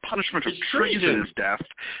punishment of treason is death.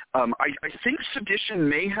 I think sedition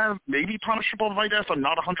may be punishable by death. I'm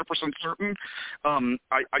not 100% certain.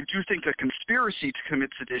 I do think a conspiracy to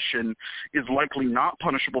commit sedition is likely not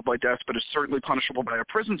punishable by death, but is certainly punishable by a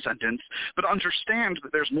prison sentence. But understand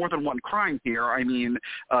that there's more than one crime here. I mean,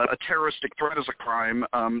 a terroristic threat is a crime.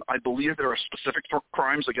 I believe there are specific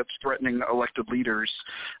crimes against threatening elected leaders.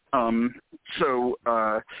 And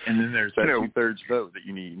then there's that two-thirds vote that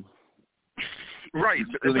you need. Right.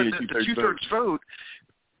 The two-thirds vote.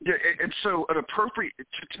 Yeah, and so an appropriate,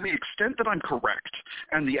 to the extent that I'm correct,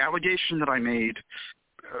 and the allegation that I made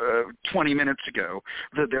 20 minutes ago,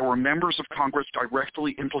 that there were members of Congress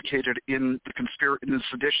directly implicated in the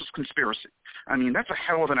seditious conspiracy. I mean, that's a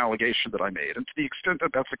hell of an allegation that I made. And to the extent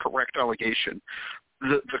that that's a correct allegation,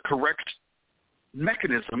 the correct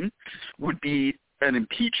mechanism would be an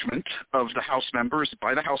impeachment of the House members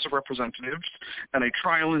by the House of Representatives and a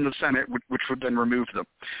trial in the Senate, which would then remove them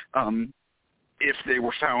if they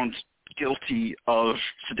were found guilty of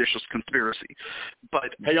seditious conspiracy.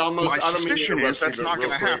 But hey, my suspicion is that's not going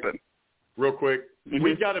to happen. Real quick,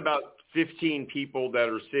 we've got about 15 people that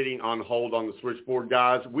are sitting on hold on the switchboard,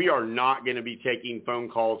 guys. We are not going to be taking phone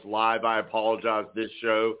calls live. I apologize, this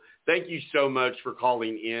show. Thank you so much for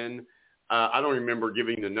calling in. I don't remember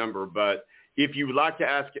giving the number, but if you would like to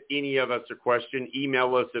ask any of us a question,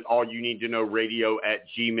 email us at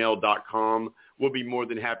allyouneedtoknow@gmail.com. We'll be more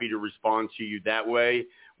than happy to respond to you that way.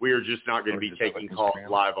 We are just not going to be taking calls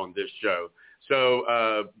live on this show.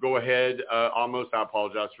 So go ahead, Amos. I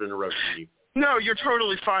apologize for interrupting you. No, you're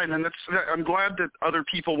totally fine, and I'm glad that other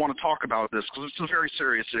people want to talk about this because it's a very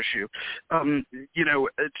serious issue. You know,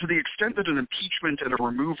 to the extent that an impeachment and a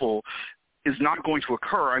removal is not going to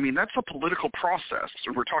occur, I mean, that's a political process.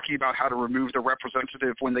 We're talking about how to remove the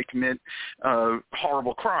representative when they commit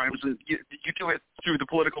horrible crimes, and you do it through the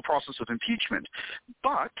political process of impeachment.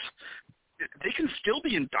 But they can still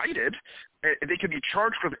be indicted. They can be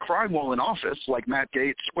charged for the crime while in office, like Matt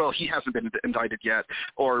Gaetz. Well, he hasn't been indicted yet,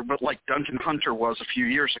 but like Duncan Hunter was a few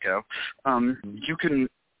years ago. You can,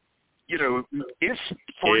 if,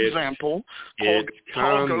 for example,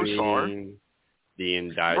 Paul Gosar, the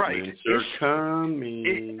indictments are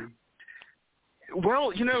coming.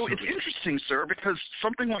 Well, it's interesting, sir, because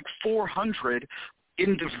something like 400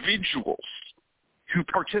 individuals who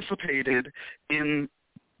participated in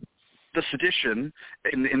the sedition,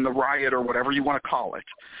 in the riot, or whatever you want to call it.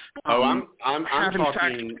 I'm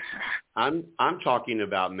talking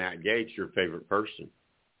about Matt Gaetz, your favorite person.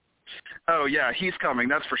 Oh yeah, he's coming.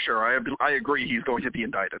 That's for sure. I agree. He's going to be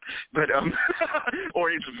indicted, but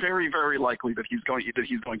or it's very, very likely that he's going to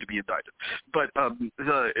be indicted. But the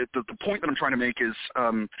point that I'm trying to make is,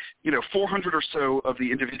 400 or so of the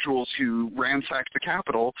individuals who ransacked the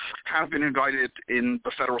Capitol have been indicted in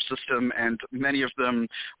the federal system, and many of them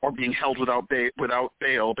are being held without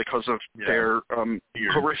bail because of their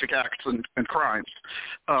horrific acts and crimes.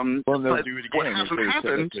 Well, they'll do it again. What hasn't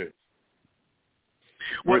happened?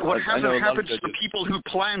 What hasn't happened to the people who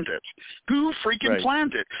planned it? Who freaking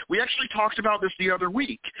planned it? We actually talked about this the other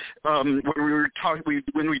week when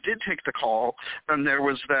we did take the call, and there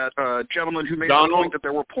was that gentleman who made the point that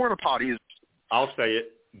there were porta potties. I'll say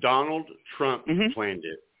it. Donald Trump planned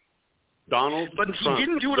it. Donald Trump. But he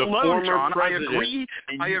didn't do it alone, John. I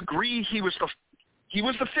agree. He was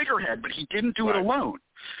the figurehead, but he didn't do it alone.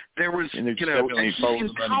 There was, and he's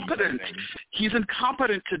incompetent. He's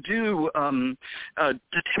incompetent to do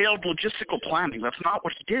detailed logistical planning. That's not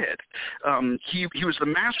what he did. He was the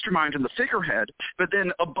mastermind and the figurehead, but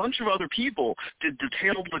then a bunch of other people did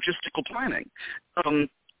detailed logistical planning.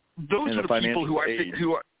 Those are the people who I think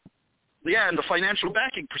and the financial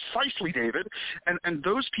backing, precisely, David. And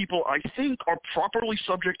those people, I think, are properly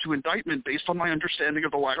subject to indictment based on my understanding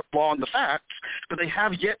of the law and the facts, but they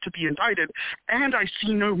have yet to be indicted, and I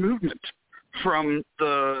see no movement from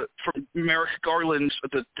Merrick Garland,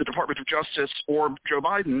 the Department of Justice, or Joe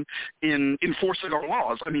Biden in enforcing our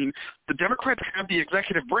laws. I mean, the Democrats have the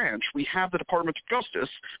executive branch. We have the Department of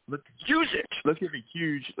Justice. Use it. Let's give a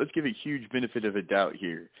huge benefit of a doubt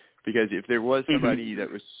here. Because if there was somebody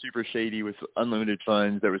that was super shady with unlimited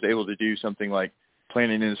funds that was able to do something like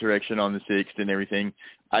plan an insurrection on the 6th and everything,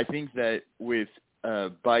 I think that with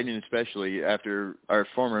Biden especially, after our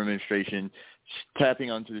former administration,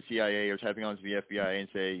 tapping onto the CIA or tapping onto the FBI and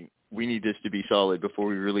say, we need this to be solid before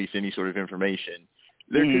we release any sort of information.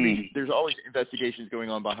 There's always investigations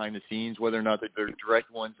going on behind the scenes, whether or not they're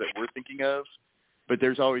direct ones that we're thinking of, but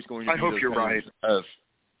there's always going to be hope you're right.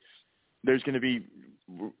 There's going to be,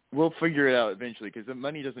 we'll figure it out eventually, because the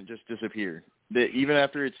money doesn't just disappear. Even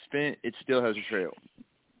after it's spent, it still has a trail.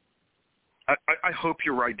 I hope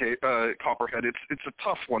you're right, Dave, Copperhead. It's a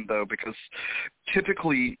tough one, though, because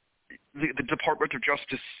typically the Department of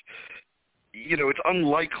Justice, it's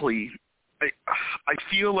unlikely. I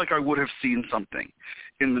feel like I would have seen something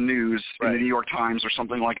in the news, in the New York Times or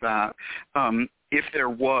something like that, if there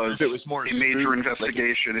was a major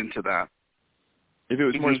investigation into that. If it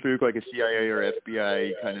was more spook, like a CIA or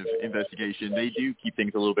FBI kind of investigation, they do keep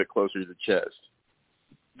things a little bit closer to the chest.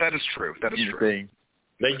 That is true. That is true.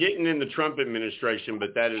 They didn't in the Trump administration,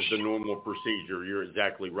 but that is the normal procedure. You're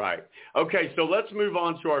exactly right. Okay, so let's move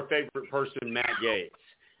on to our favorite person, Matt Gaetz.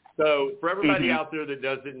 So for everybody out there that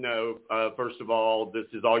doesn't know, first of all, this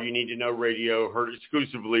is All You Need to Know Radio, heard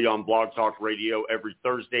exclusively on Blog Talk Radio every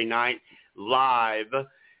Thursday night, live.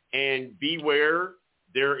 And beware,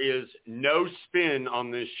 there is no spin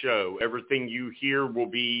on this show. Everything you hear will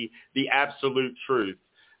be the absolute truth.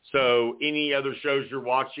 So any other shows you're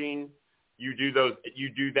watching, you do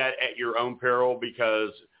that at your own peril,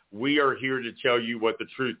 because we are here to tell you what the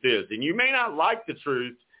truth is. And you may not like the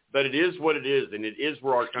truth, but it is what it is, and it is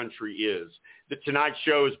where our country is. The Tonight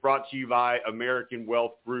Show is brought to you by American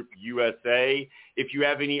Wealth Group USA. If you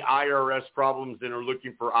have any IRS problems and are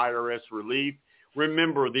looking for IRS relief,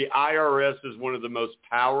 remember, the IRS is one of the most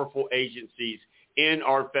powerful agencies in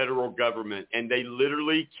our federal government, and they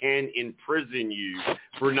literally can imprison you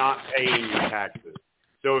for not paying your taxes.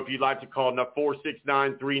 So if you'd like to call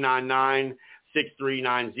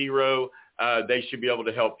 469-399-6390, they should be able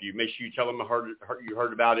to help you. Make sure you tell them you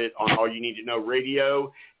heard about it on All You Need to Know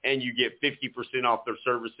Radio, and you get 50% off their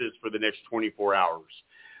services for the next 24 hours.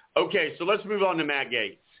 Okay, so let's move on to Matt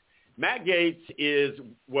Gaetz. Matt Gaetz is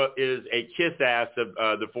what is a kiss ass of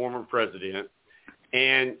the former president.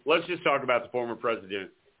 And let's just talk about the former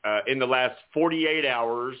president. In the last 48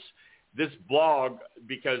 hours, this blog,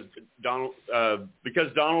 because Donald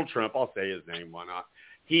Trump, I'll say his name, why not?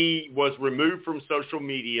 he was removed from social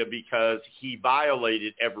media because he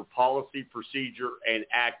violated every policy, procedure, and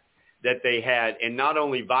act that they had. And not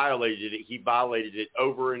only violated it, he violated it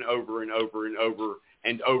over and over and over and over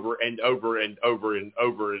and over and over and over and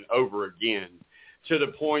over and over again, to the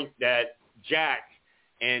point that Jack,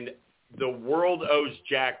 and the world owes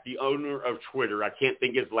Jack, the owner of Twitter, I can't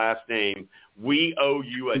think his last name, we owe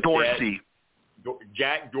you a Dorsey. debt.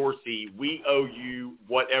 Jack Dorsey, we owe you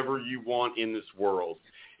whatever you want in this world.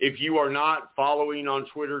 If you are not following on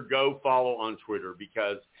Twitter, go follow on Twitter,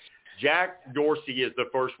 because Jack Dorsey is the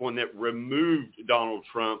first one that removed Donald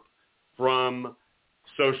Trump from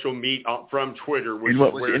social media, from Twitter. Which and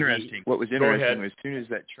what was interesting was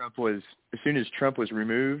as soon as Trump was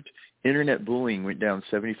removed, internet bullying went down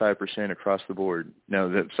 75% across the board. No,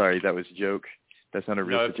 that was a joke. That's not a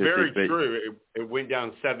real statistic. No, it's very true. It went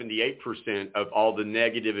down 78% of all the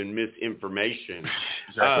negative and misinformation.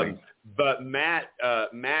 Exactly. But Matt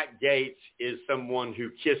Gaetz is someone who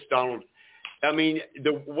kissed Donald. I mean,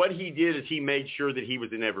 what he did is he made sure that he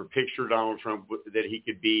was in every picture Donald Trump that he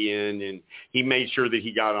could be in, and he made sure that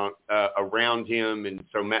he got on around him. And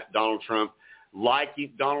so Donald Trump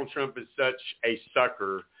is such a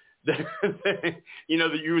sucker that, you know,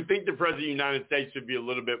 that you would think the President of the United States should be a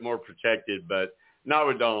little bit more protected, but not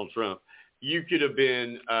with Donald Trump. You could have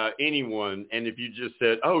been anyone, and if you just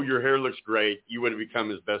said, "Oh, your hair looks great," you would have become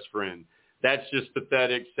his best friend. That's just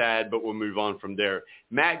pathetic, sad, but we'll move on from there.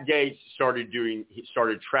 Matt Gaetz started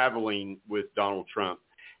traveling with Donald Trump,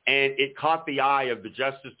 and it caught the eye of the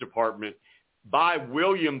Justice Department by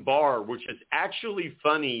William Barr, which is actually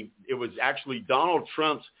funny. It was actually Donald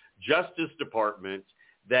Trump's Justice Department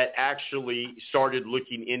that actually started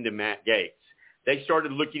looking into Matt Gaetz. They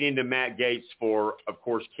started looking into Matt Gaetz for, of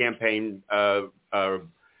course, campaign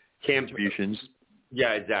contributions.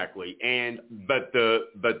 Yeah, exactly. But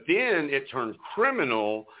then it turned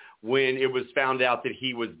criminal when it was found out that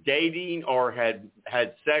he was dating or had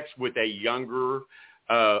sex with a younger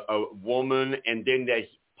a woman, and then that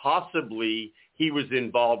possibly he was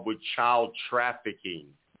involved with child trafficking.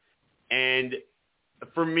 And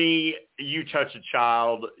for me, you touch a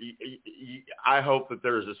child, I hope that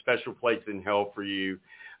there is a special place in hell for you.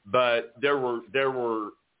 But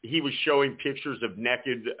he was showing pictures of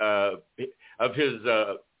naked of his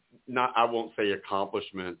I won't say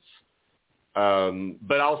accomplishments,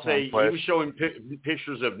 but I'll say he was showing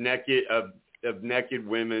pictures of naked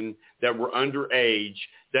women that were underage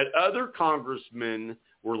that other congressmen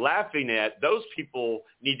were laughing at. Those people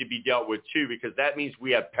need to be dealt with too, because that means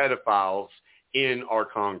we have pedophiles in our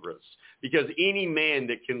Congress. Because any man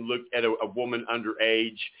that can look at a woman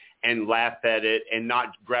underage and laugh at it and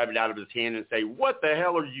not grab it out of his hand and say, "What the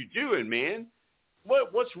hell are you doing, man?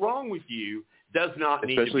 What's wrong with you?" does not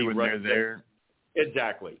need to be especially when they're there.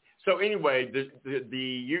 Exactly. So anyway,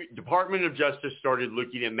 the Department of Justice started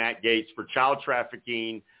looking at Matt Gaetz for child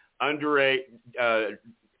trafficking, underage,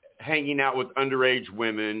 hanging out with underage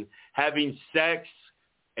women, having sex,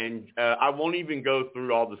 and I won't even go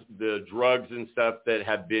through all the drugs and stuff that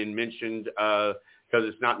have been mentioned because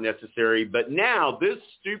it's not necessary. But now this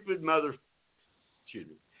stupid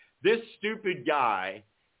guy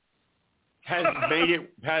has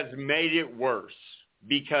made it worse,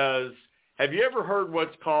 because have you ever heard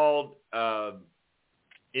what's called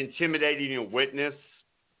intimidating a witness?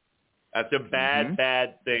 That's a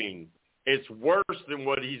bad thing. It's worse than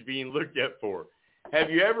what he's being looked at for. Have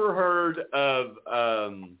you ever heard of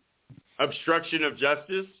obstruction of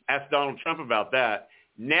justice? Ask Donald Trump about that.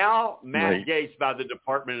 Now, Matt Gaetz, by the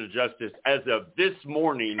Department of Justice, as of this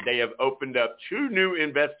morning, they have opened up 2 new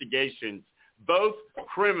investigations, both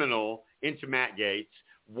criminal, into Matt Gaetz,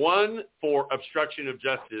 one for obstruction of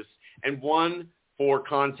justice and one for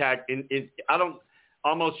contact. You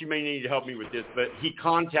may need to help me with this, but he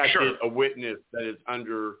contacted a witness that is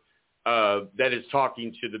that is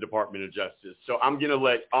talking to the Department of Justice. So I'm going to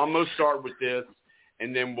let Amos start with this,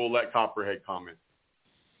 and then we'll let Copperhead comment.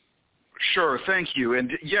 Sure, thank you.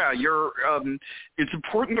 And yeah, it's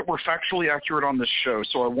important that we're factually accurate on this show,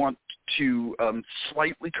 so I want to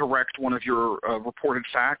slightly correct one of your reported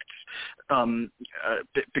facts.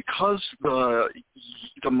 Because the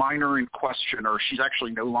minor in question, or she's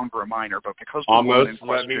actually no longer a minor, but because the woman in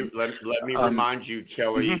question, let me remind you,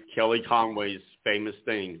 Kelly Conway's famous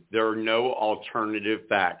thing: there are no alternative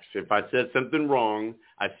facts. If I said something wrong,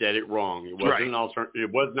 I said it wrong. It wasn't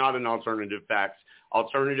It was not an alternative facts.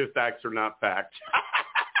 Alternative facts are not facts.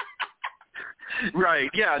 Right.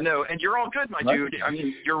 Yeah. No. And you're all good, my dude. I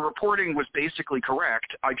mean, your reporting was basically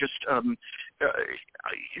correct. I just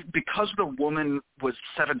because the woman was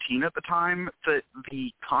 17 at the time,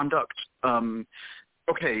 the conduct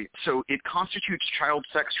okay, so it constitutes child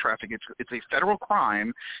sex trafficking. It's a federal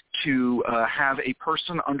crime to have a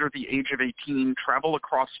person under the age of 18 travel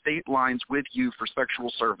across state lines with you for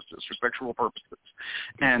sexual services, for sexual purposes.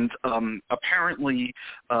 And apparently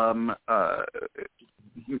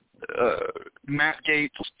Matt Gaetz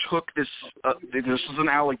took this, this is an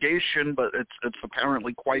allegation, but it's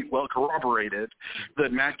apparently quite well corroborated,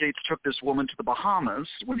 that Matt Gaetz took this woman to the Bahamas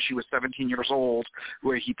when she was 17 years old,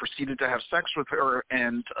 where he proceeded to have sex with her,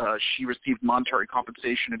 and she received monetary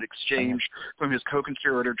compensation in exchange from his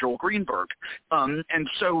co-conspirator Joel Greenberg. And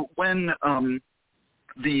so when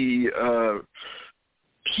the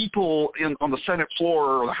people on the Senate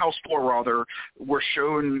floor, or the House floor rather, were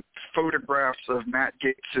shown photographs of Matt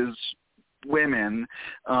Gaetz's women,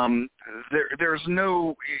 it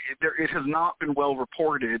has not been well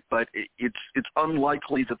reported, but it's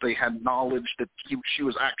unlikely that they had knowledge that she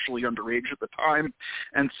was actually underage at the time,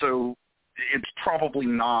 and so it's probably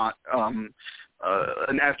not an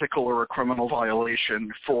ethical or a criminal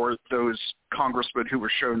violation for those congressmen who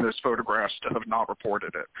were shown those photographs to have not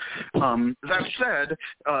reported it. That said,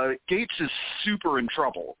 Gaetz is super in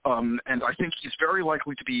trouble, and I think he's very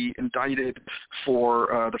likely to be indicted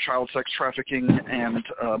for the child sex trafficking and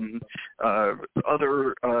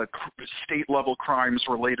other state-level crimes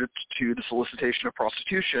related to the solicitation of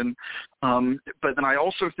prostitution. But then I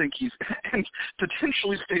also think he's and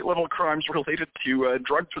potentially state-level crimes related to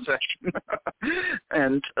drug possession.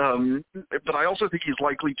 And but I also think he's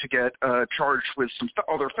likely to get charged with some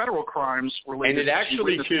other federal crimes related to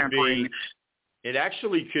witness tampering. It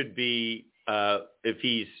actually could be if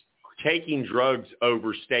he's taking drugs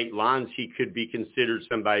over state lines, he could be considered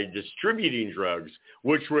somebody distributing drugs,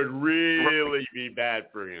 which would really be bad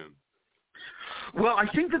for him. Well, I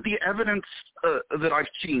think that the evidence that I've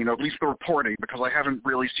seen, at least the reporting, because I haven't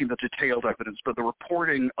really seen the detailed evidence, but the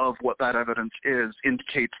reporting of what that evidence is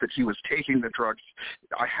indicates that he was taking the drugs.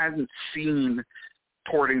 I hadn't seen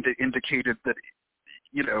reporting that indicated that,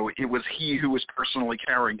 you know, it was he who was personally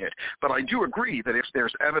carrying it. But I do agree that if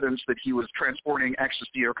there's evidence that he was transporting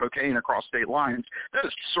ecstasy or cocaine across state lines, that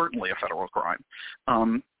is certainly a federal crime.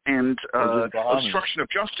 And obstruction of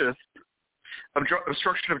justice.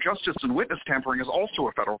 Obstruction of justice and witness tampering is also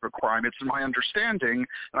a federal crime. It's my understanding,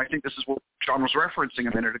 and I think this is what John was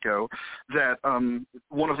referencing a minute ago, that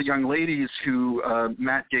one of the young ladies who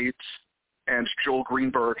Matt Gaetz and Joel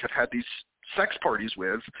Greenberg had these sex parties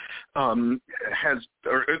with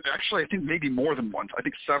actually I think maybe more than once, I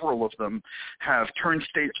think several of them have turned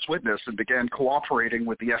state's witness and began cooperating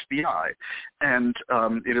with the FBI. And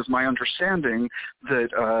it is my understanding that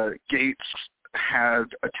Gaetz had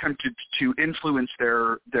attempted to influence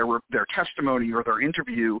their testimony or their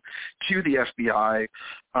interview to the FBI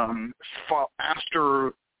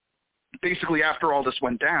after all this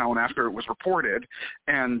went down, after it was reported,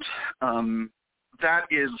 and that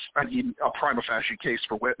is, I mean, a prima facie case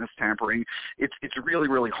for witness tampering. It's really,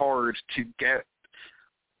 really hard to get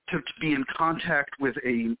to be in contact with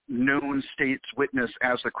a known state's witness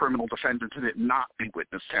as a criminal defendant and it not be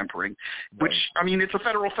witness tampering, which, I mean, it's a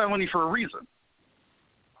federal felony for a reason.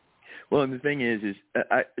 Well, and the thing is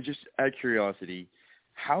just out of curiosity,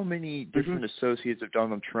 how many different associates of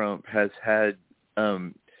Donald Trump has had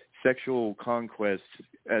sexual conquests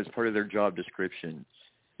as part of their job description?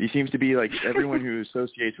 He seems to be like everyone who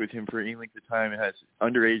associates with him for any length of time has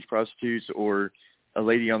underage prostitutes or a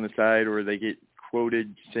lady on the side, or they get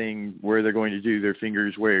quoted saying where they're going to do their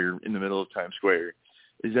fingers where in the middle of Times Square.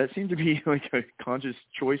 Does that seem to be like a conscious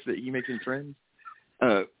choice that he makes in friends?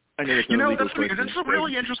 I know that's a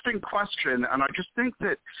really interesting question, and I just think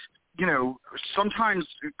that, you know, sometimes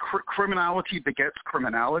criminality begets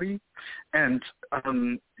criminality, and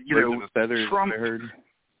you know, Trump.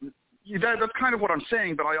 That's kind of what I'm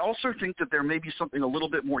saying, but I also think that there may be something a little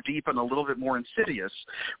bit more deep and a little bit more insidious.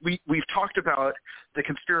 We've talked about the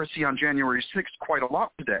conspiracy on January 6th quite a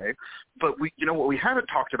lot today, but what we haven't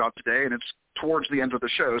talked about today, and it's towards the end of the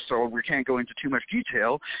show, so we can't go into too much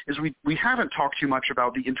detail, is we haven't talked too much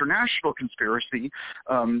about the international conspiracy,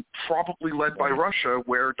 probably led by Russia,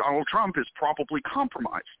 where Donald Trump is probably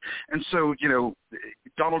compromised. And so, you know,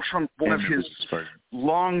 Donald Trump, one of his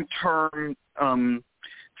long-term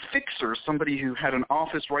fixer, somebody who had an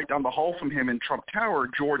office right down the hall from him in Trump Tower,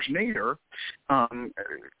 George Nader,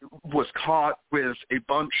 was caught with a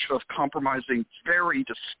bunch of compromising, very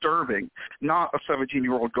disturbing, not a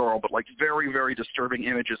 17-year-old girl, but like very, very disturbing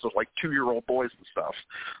images of like 2-year-old boys and stuff,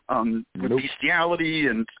 with bestiality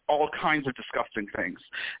and all kinds of disgusting things.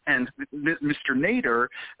 And Mr. Nader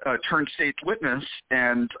turned state's witness,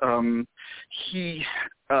 and he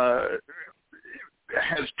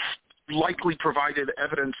has likely provided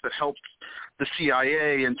evidence that helped the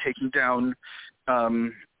CIA in taking down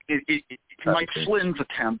Mike Flynn's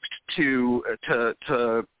attempt to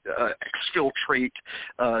exfiltrate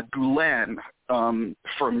Gulen on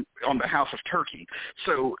behalf of Turkey.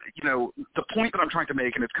 So, the point that I'm trying to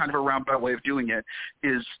make, and it's kind of a roundabout way of doing it,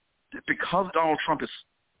 is because Donald Trump is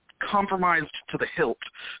compromised to the hilt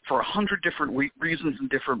for 100 different reasons in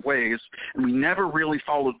different ways, and we never really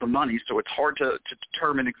followed the money, so it's hard to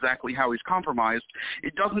determine exactly how he's compromised.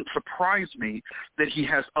 It doesn't surprise me that he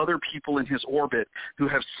has other people in his orbit who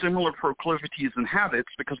have similar proclivities and habits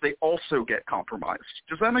because they also get compromised.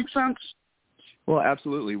 Does that make sense? Well,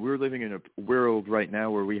 absolutely. We're living in a world right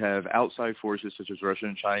now where we have outside forces such as Russia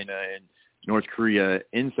and China and North Korea,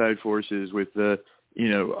 inside forces with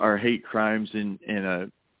our hate crimes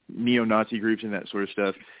and neo-Nazi groups and that sort of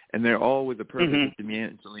stuff, and they're all with the purpose of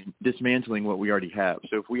dismantling what we already have.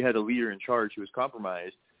 So if we had a leader in charge who was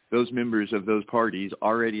compromised, those members of those parties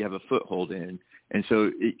already have a foothold in, and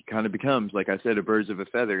so it kind of becomes, like I said, a birds of a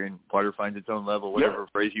feather, and water finds its own level, whatever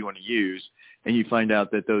phrase you want to use, and you find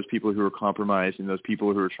out that those people who are compromised and those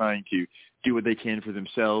people who are trying to do what they can for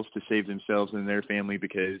themselves to save themselves and their family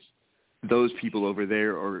because those people over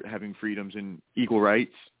there are having freedoms and equal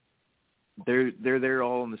rights, they're there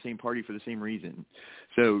all in the same party for the same reason.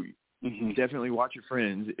 So definitely watch your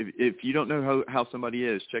friends. If you don't know how somebody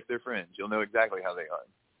is, check their friends. You'll know exactly how they are.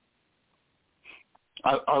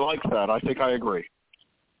 I like that. I think I agree.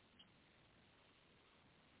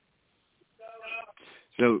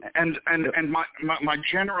 So and my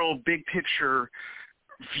general big picture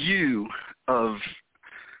view of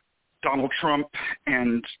Donald Trump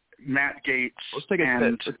and Matt Gaetz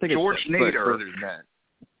and George Nader.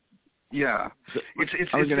 Yeah, it's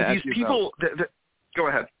these people that go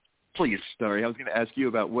ahead, please. Sorry, I was going to ask you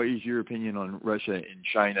about what is your opinion on Russia and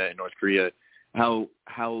China and North Korea. How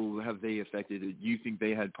have they affected it? Do you think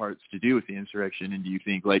they had parts to do with the insurrection? And do you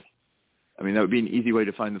think, that would be an easy way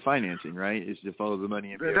to find the financing, right? Is to follow the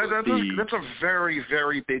money. And that's a very,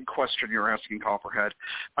 very big question you're asking, Copperhead.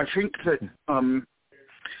 I think that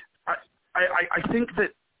I think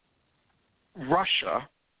that Russia,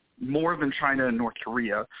 more than China and North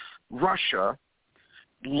Korea, Russia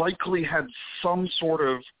likely had some sort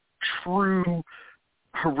of true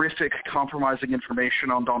horrific compromising information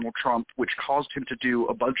on Donald Trump, which caused him to do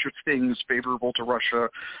a bunch of things favorable to Russia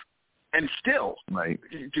and still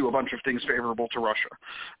do a bunch of things favorable to Russia.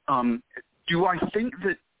 Do I think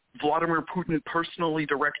that Vladimir Putin personally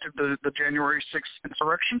directed the January 6th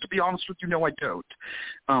insurrection? To be honest with you, no, I don't.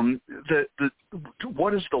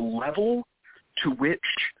 What is the level to which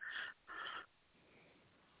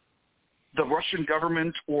the Russian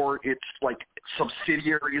government or its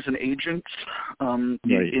subsidiaries and agents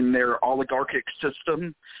in their oligarchic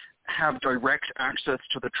system have direct access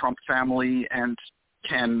to the Trump family and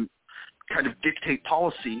can kind of dictate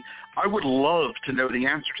policy? I would love to know the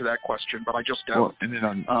answer to that question, but I just don't. Well, and then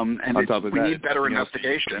on top of we that, need better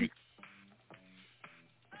investigation.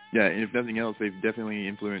 Yeah, and if nothing else, they've definitely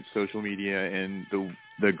influenced social media and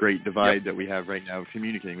the great divide that we have right now of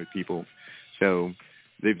communicating with people. So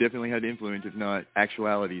they've definitely had influence, if not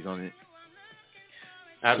actualities, on it.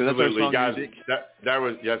 Absolutely, so guys.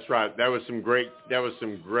 That's right. That was some great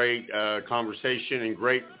conversation and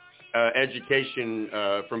great education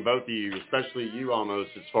from both of you, especially you, Amos,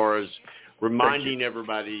 as far as reminding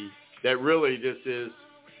everybody that really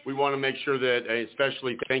we want to make sure that,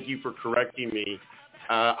 especially thank you for correcting me.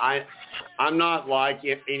 I'm not like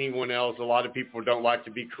anyone else. A lot of people don't like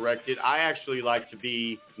to be corrected. I actually like to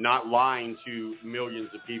be not lying to millions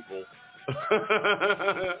of people.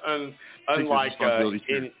 Unlike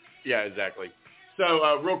yeah, exactly.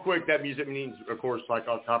 So real quick, that music means, of course, like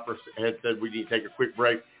our Copperhead said, we need to take a quick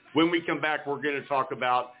break. When we come back, we're going to talk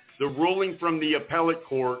about the ruling from the appellate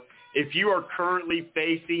court. If you are currently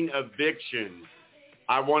facing eviction,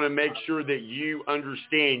 I want to make sure that you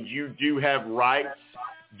understand you do have rights.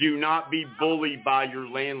 Do not be bullied by your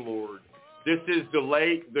landlord. This is the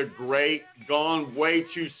late, the great, gone way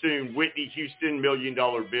too soon Whitney Houston $1 Million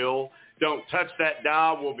Bill. Don't touch that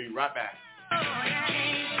dial. We'll be right back.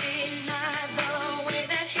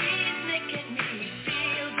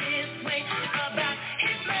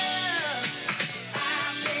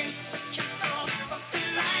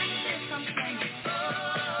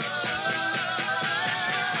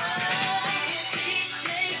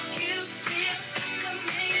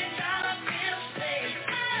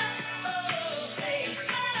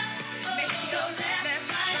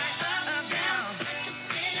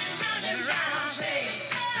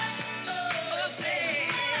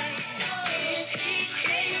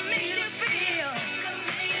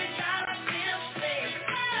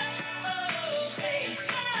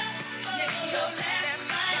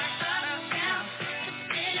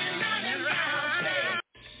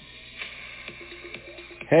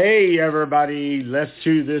 Hey, everybody.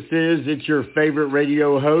 It's your favorite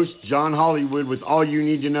radio host, John Hollywood, with All You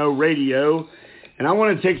Need to Know Radio. And I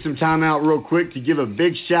want to take some time out real quick to give a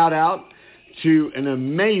big shout out to an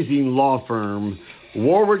amazing law firm,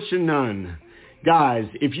 Warwick & Nunn. Guys,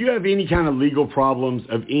 if you have any kind of legal problems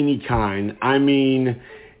of any kind, I mean,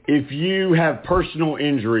 if you have personal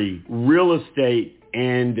injury, real estate,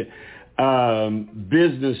 and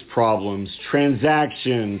business problems,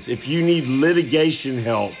 transactions, if you need litigation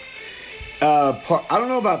help, I don't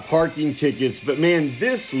know about parking tickets, but man,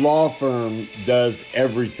 this law firm does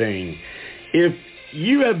everything. If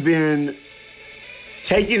you have been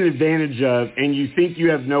taken advantage of and you think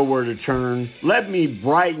you have nowhere to turn, let me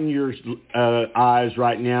brighten your eyes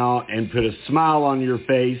right now and put a smile on your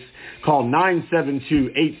face. Call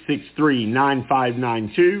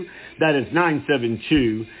 972-863-9592. That is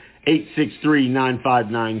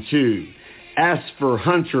 972-863-9592. Ask for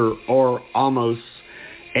Hunter or Amos,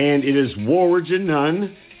 and it is Warwick &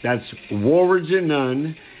 Nunn. That's Warwick &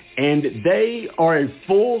 Nunn, and they are a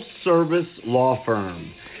full-service law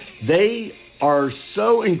firm. They are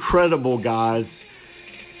so incredible, guys.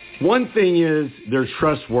 One thing is they're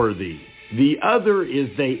trustworthy. The other is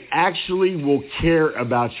they actually will care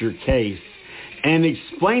about your case and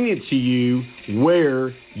explain it to you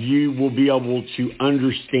where you will be able to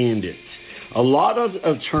understand it. A lot of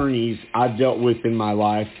attorneys I've dealt with in my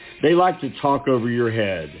life, they like to talk over your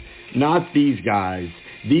head. Not these guys.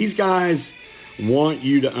 These guys want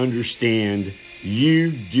you to understand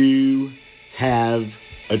you do have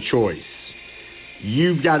a choice.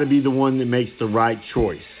 You've got to be the one that makes the right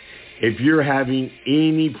choice. If you're having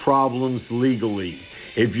any problems legally,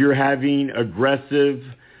 if you're having aggressive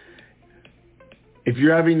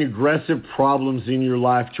problems in your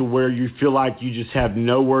life to where you feel like you just have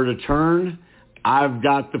nowhere to turn, I've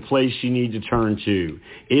got the place you need to turn to.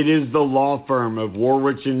 It is the law firm of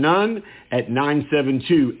Warwick & Nunn at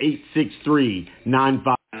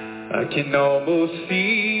 972-863-95. I can almost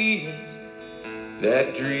see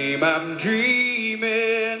that dream I'm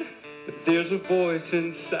dreaming, but there's a voice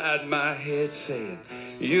inside my head saying,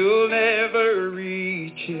 you'll never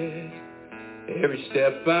reach it. Every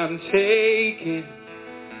step I'm taking,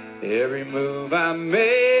 every move I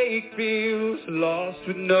make feels lost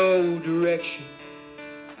with no direction.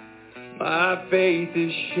 My faith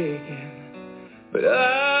is shaking, but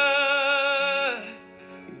I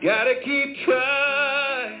gotta keep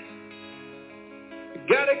trying.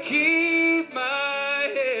 Gotta keep my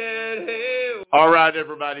head held. All right,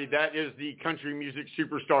 everybody, that is the country music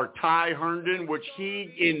superstar Ty Herndon, which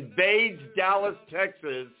he invades Dallas,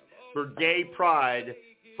 Texas for Gay Pride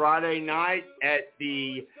Friday night at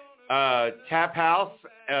the Tap House,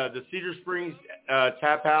 the Cedar Springs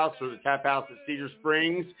Tap House, or the Tap House at Cedar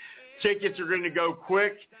Springs. Tickets are going to go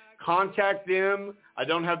quick. Contact them. I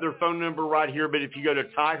don't have their phone number right here, but if you go to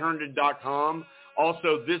tyherndon.com,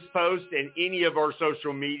 also this post and any of our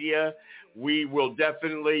social media, we will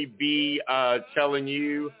definitely be telling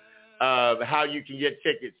you how you can get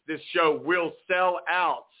tickets. This show will sell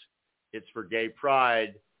out. It's for Gay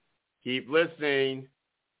Pride. Keep listening.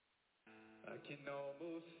 I can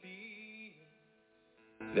almost see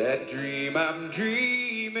that dream I'm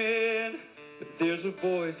dreaming, but there's a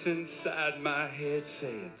voice inside my head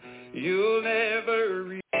saying, you'll never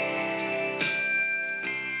reach.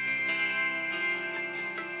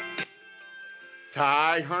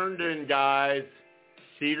 Ty Herndon, guys.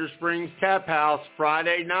 Cedar Springs Tap House,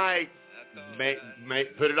 Friday night.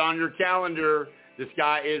 Put it on your calendar. This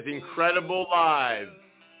guy is incredible live.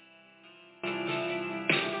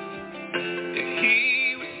 If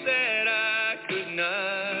he was sad, I could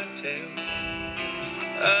not tell.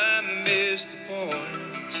 I missed the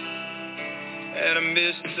point, and I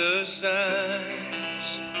missed the signs.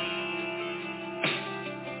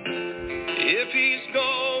 If he's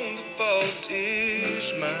gone, the fault is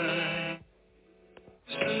mine.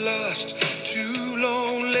 Lost, two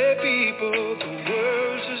lonely people, the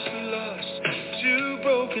world's just lost, two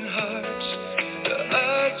broken hearts, the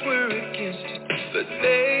odds were against it, but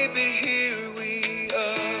baby, here we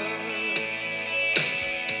are,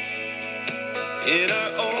 in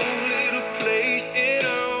our own little place, in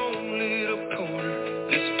our own little corner,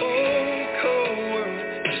 this old cold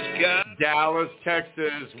world just got... Dallas,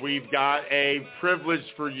 Texas, we've got a privilege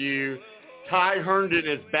for you. Ty Herndon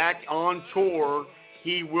is back on tour.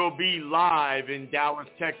 He will be live in Dallas,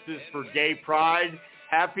 Texas for Gay Pride.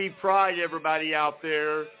 Happy Pride, everybody out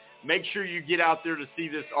there. Make sure you get out there to see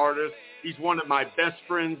this artist. He's one of my best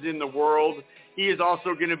friends in the world. He is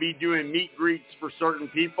also going to be doing meet greets for certain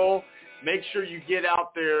people. Make sure you get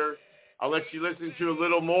out there. I'll let you listen to a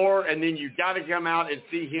little more, and then you got to come out and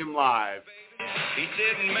see him live. He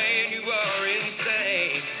said, man, you are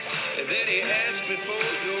insane. And then he asked me for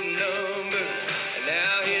your number. And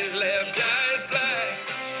now his left eye is black.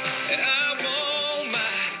 And I want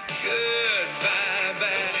my goodbye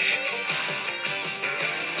back.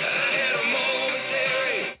 I had a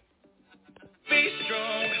momentary. Be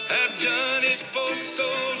strong. I've done it for so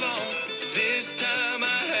long. This time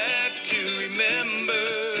I have to remember.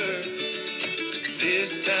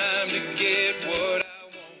 This time to get what I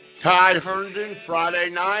want. Ty Herndon,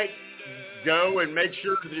 Friday night. Go and make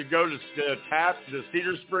sure to go to the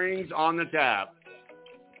Cedar Springs on the tap.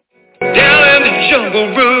 Down in the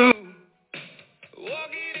jungle room,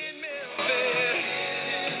 walking in Memphis,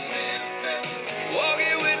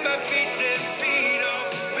 walking with my feet 10 feet off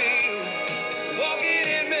the field, walking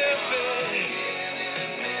in Memphis,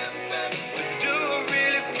 but do I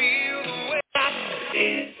really feel the way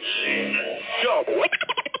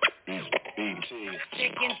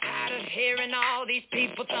Sick and tired of hearing all these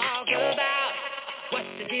people talk about what's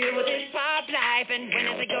the deal with this pop life and when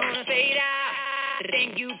is it gonna fade out? The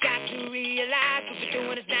thing you got to realize what we're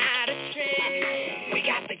doing is not a trend. We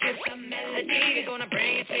got the gift of melody, we're gonna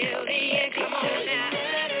bring it till the end. Come on now.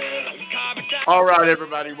 All right,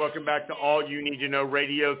 everybody, welcome back to All You Need to Know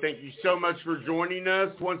Radio. Thank you so much for joining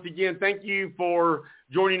us. Once again, thank you for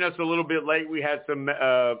joining us a little bit late. We had some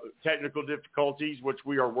technical difficulties, which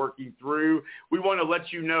we are working through. We want to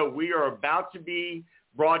let you know we are about to be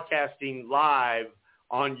broadcasting live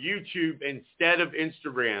on YouTube instead of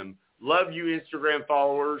Instagram. Love you, Instagram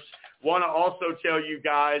followers. Want to also tell you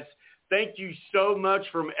guys, thank you so much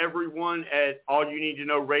from everyone at All You Need to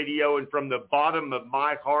Know Radio, and from the bottom of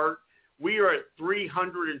my heart, we are at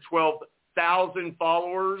 312,000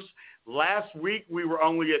 followers. Last week, we were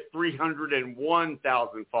only at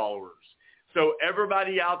 301,000 followers. So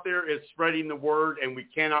everybody out there is spreading the word, and we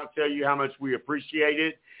cannot tell you how much we appreciate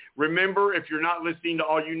it. Remember, if you're not listening to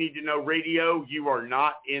All You Need to Know Radio, you are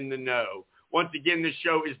not in the know. Once again, this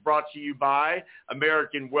show is brought to you by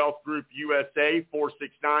American Wealth Group USA,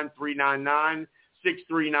 469-399-6390.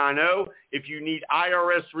 If you need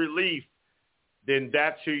IRS relief, then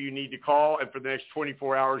that's who you need to call. And for the next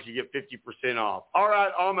 24 hours, you get 50% off. All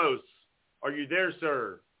right, Almost. Are you there,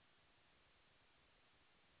 sir?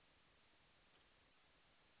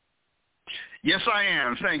 Yes, I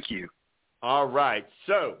am. Thank you. All right.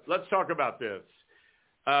 So let's talk about this.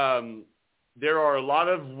 There are a lot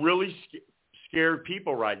of really scared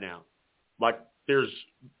people right now. Like there's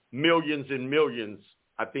millions and millions.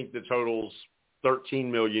 I think the total's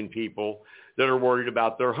 13 million people that are worried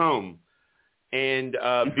about their home and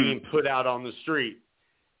being put out on the street.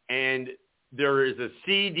 And there is a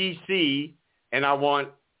CDC, and I want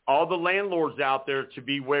all the landlords out there to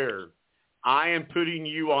beware. I am putting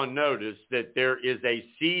you on notice that there is a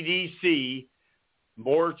CDC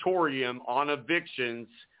moratorium on evictions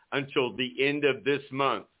until the end of this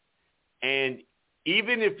month. And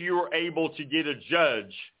even if you are able to get a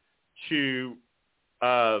judge to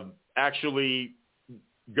actually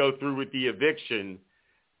go through with the eviction,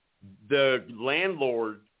 the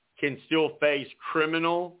landlord can still face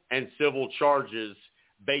criminal and civil charges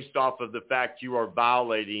based off of the fact you are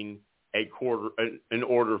violating an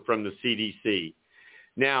order from the CDC.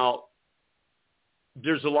 Now,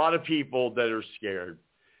 there's a lot of people that are scared,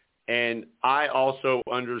 and I also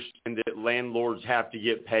understand that landlords have to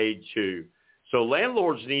get paid too. So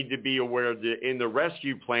landlords need to be aware that in the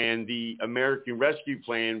rescue plan, the American Rescue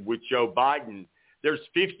Plan with Joe Biden, there's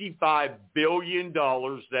 $55 billion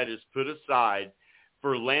that is put aside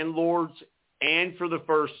for landlords and for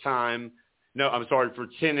for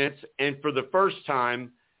tenants. And for the first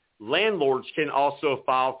time, landlords can also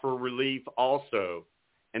file for relief also.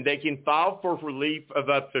 And they can file for relief of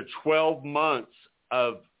up to 12 months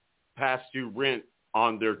of past due rent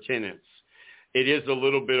on their tenants. It is a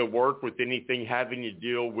little bit of work with anything having to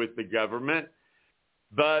deal with the government,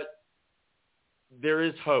 but there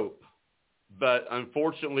is hope. But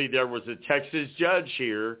unfortunately, there was a Texas judge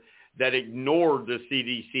here that ignored the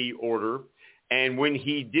CDC order. And when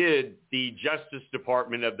he did, the Justice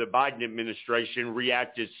Department of the Biden administration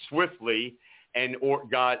reacted swiftly and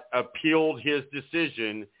appealed his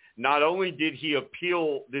decision. Not only did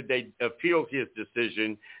they appeal his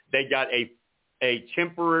decision, they got a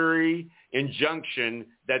temporary injunction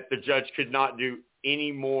that the judge could not do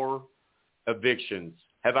any more evictions.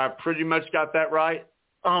 Have I pretty much got that right?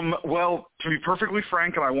 Well, to be perfectly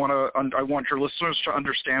frank, and I want your listeners to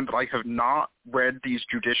understand that I have not read these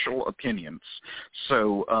judicial opinions,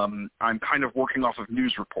 so I'm kind of working off of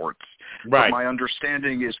news reports. Right. But my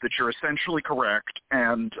understanding is that you're essentially correct,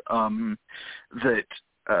 and that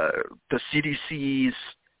CDC's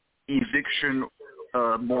eviction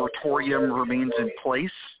moratorium remains in place.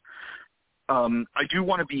 I do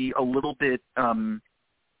want to be a little bit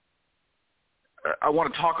I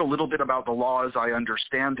want to talk a little bit about the law as I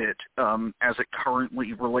understand it, as it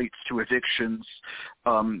currently relates to evictions,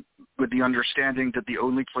 with the understanding that the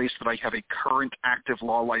only place that I have a current active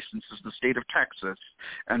law license is the state of Texas,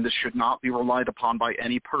 and this should not be relied upon by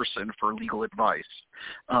any person for legal advice.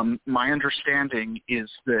 My understanding is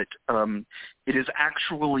that it is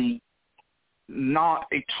actually not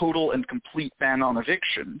a total and complete ban on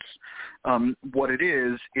evictions. What it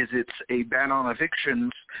is it's a ban on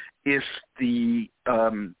evictions if the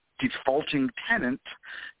defaulting tenant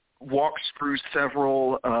walks through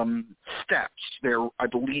several steps. They're, I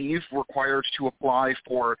believe, required to apply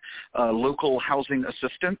for local housing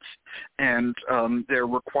assistance, and they're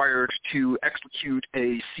required to execute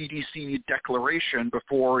a CDC declaration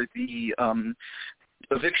before the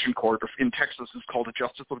eviction court. In Texas is called a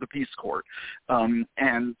Justice of the Peace Court,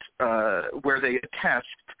 and where they attest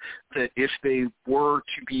that if they were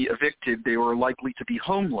to be evicted, they were likely to be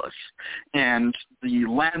homeless, and the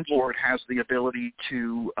landlord has the ability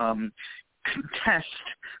to contest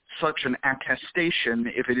such an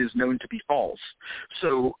attestation if it is known to be false.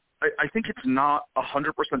 So I think it's not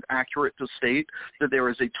 100% accurate to state that there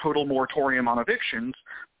is a total moratorium on evictions,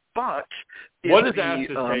 but what is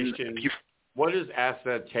attestation? What is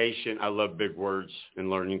assertion? I love big words and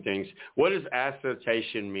learning things. What does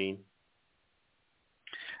assertion mean?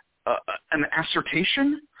 An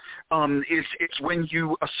assertion? It's when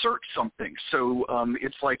you assert something. So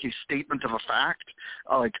it's like a statement of a fact.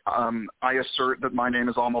 I assert that my name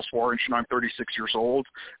is Almost Orange and I'm 36 years old.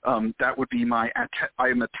 That would be I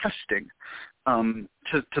am attesting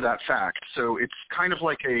to that fact. So it's kind of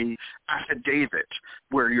like a affidavit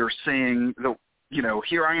where you're saying that,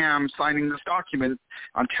 here I am signing this document.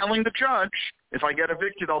 I'm telling the judge if I get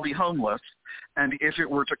evicted, I'll be homeless. And if it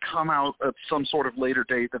were to come out at some sort of later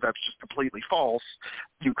date that that's just completely false,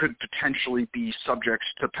 you could potentially be subject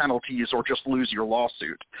to penalties or just lose your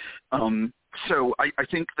lawsuit. So I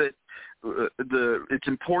think that it's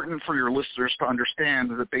important for your listeners to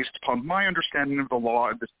understand that based upon my understanding of the law,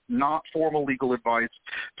 and this is not formal legal advice,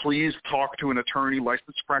 please talk to an attorney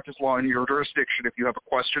licensed to practice law in your jurisdiction if you have a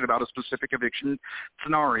question about a specific eviction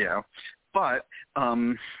scenario. But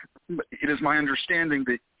it is my understanding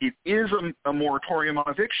that it is a moratorium on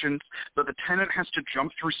evictions, but the tenant has to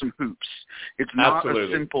jump through some hoops. It's not as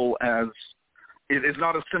simple as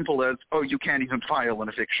oh, you can't even file an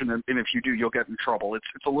eviction, and if you do, you'll get in trouble. It's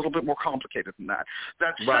a little bit more complicated than that.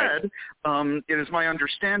 That said, it is my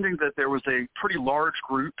understanding that there was a pretty large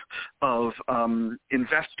group of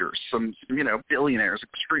investors, some billionaires.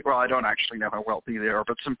 Well, I don't actually know how wealthy they are,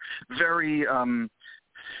 but some very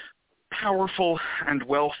powerful and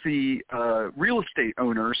wealthy real estate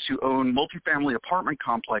owners who own multifamily apartment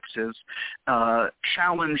complexes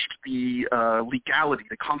challenged the legality,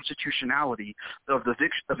 the constitutionality of the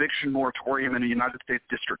eviction moratorium in a United States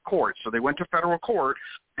District Court. So they went to federal court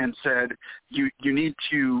and said, you need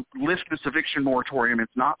to lift this eviction moratorium.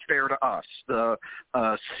 It's not fair to us. The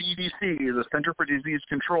CDC, the Center for Disease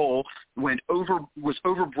Control, was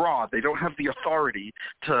overbroad. They don't have the authority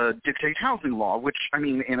to dictate housing law, which,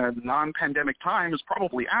 in a non-pandemic time is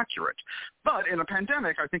probably accurate. But in a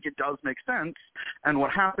pandemic, I think it does make sense. And what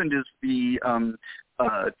happened is the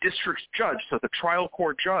district judge, so the trial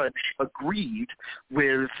court judge, agreed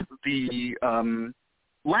with the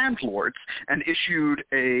landlords and issued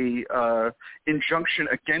a injunction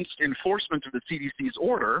against enforcement of the CDC's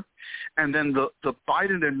order, and then the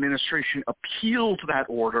Biden administration appealed that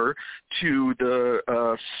order to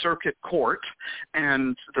the circuit court,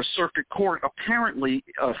 and the circuit court apparently,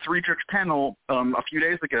 a three-judge panel a few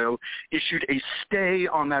days ago, issued a stay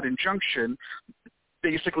on that injunction,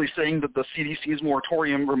 basically saying that the CDC's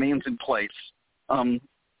moratorium remains in place.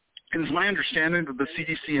 It is my understanding that the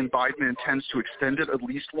CDC and Biden intends to extend it at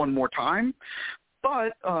least one more time.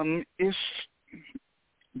 But if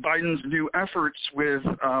Biden's new efforts with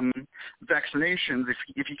vaccinations,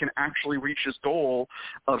 if he can actually reach his goal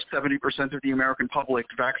of 70% of the American public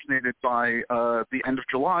vaccinated by the end of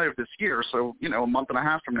July of this year, so, a month and a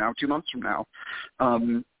half from now, 2 months from now,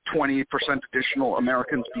 20% additional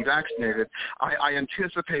Americans be vaccinated, I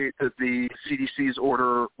anticipate that the CDC's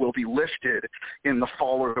order will be lifted in the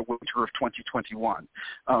fall or the winter of 2021.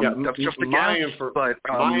 That's just a guess, but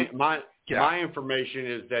my information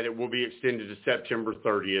is that it will be extended to September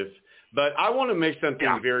 30th. But I want to make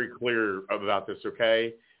something very clear about this,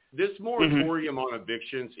 okay? This moratorium on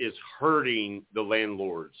evictions is hurting the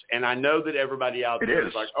landlords. And I know that everybody out there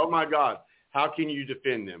is like, oh, my God, How can you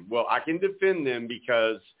defend them? Well, I can defend them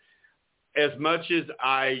because as much as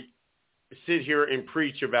I sit here and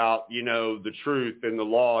preach about, the truth and the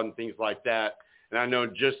law and things like that, and I know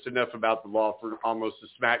just enough about the law for almost to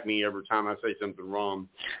smack me every time I say something wrong.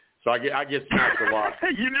 So I get smacked a lot.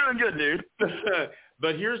 You're doing good, dude.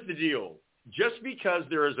 But here's the deal. Just because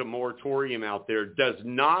there is a moratorium out there does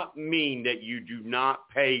not mean that you do not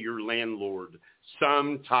pay your landlord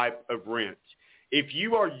some type of rent. If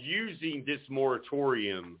you are using this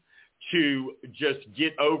moratorium to just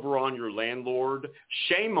get over on your landlord,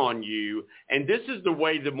 shame on you. And this is the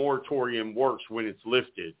way the moratorium works when it's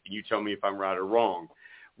lifted. You tell me if I'm right or wrong.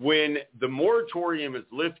 When the moratorium is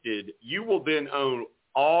lifted, you will then own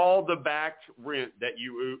all the back rent that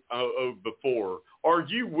you owed before, or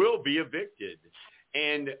you will be evicted.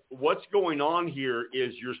 And what's going on here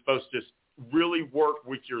is you're supposed to really work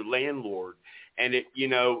with your landlord. And this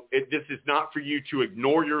is not for you to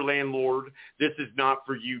ignore your landlord. This is not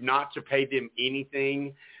for you not to pay them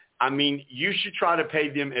anything. I mean, you should try to pay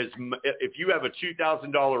them if you have a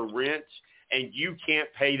 $2,000 rent and you can't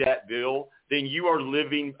pay that bill, then you are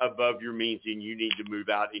living above your means and you need to move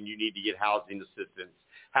out and you need to get housing assistance.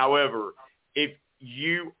 However, if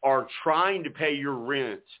you are trying to pay your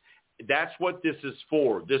rent, that's what this is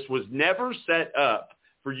for. This was never set up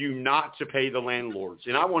for you not to pay the landlords.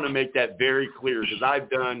 And I want to make that very clear because I've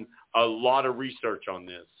done a lot of research on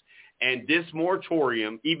this. And this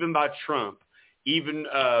moratorium, even by Trump, even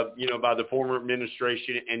by the former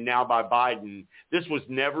administration and now by Biden, this was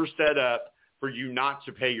never set up for you not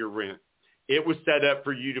to pay your rent. It was set up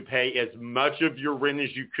for you to pay as much of your rent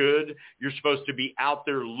as you could. You're supposed to be out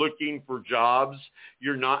there looking for jobs.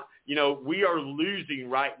 You're not, we are losing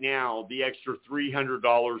right now the extra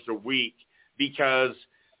 $300 a week because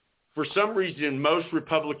for some reason most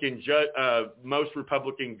Republican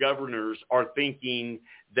governors are thinking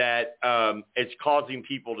that it's causing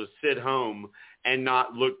people to sit home and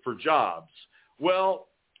not look for jobs. Well,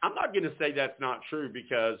 I'm not going to say that's not true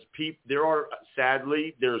because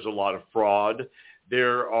sadly, there's a lot of fraud.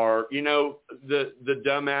 There are, the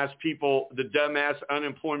dumbass people, the dumbass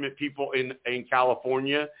unemployment people in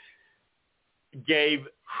California gave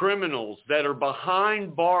criminals that are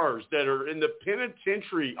behind bars, that are in the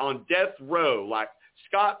penitentiary on death row, like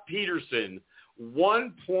Scott Peterson,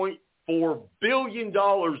 $1.4 billion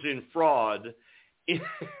in fraud in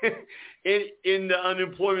the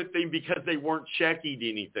unemployment thing because they weren't checking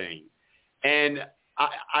anything. And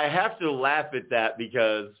I have to laugh at that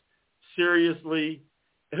because seriously,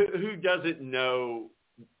 who doesn't know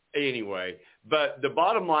anyway? But the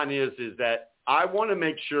bottom line is that I want to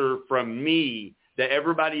make sure from me that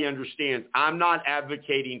everybody understands I'm not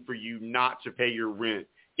advocating for you not to pay your rent.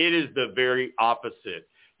 It is the very opposite.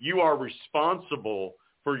 You are responsible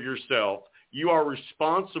for yourself. You are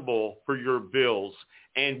responsible for your bills,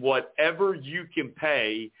 and whatever you can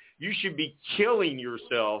pay, you should be killing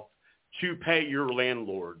yourself to pay your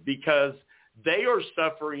landlord because they are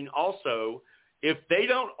suffering also. If they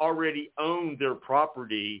don't already own their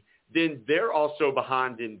property, then they're also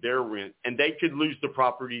behind in their rent, and they could lose the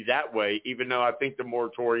property that way, even though I think the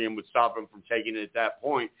moratorium would stop them from taking it at that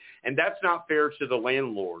point, and that's not fair to the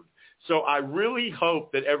landlord. So I really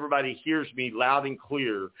hope that everybody hears me loud and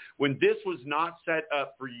clear when this was not set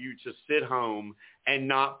up for you to sit home and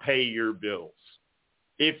not pay your bills.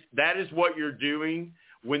 If that is what you're doing,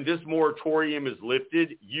 when this moratorium is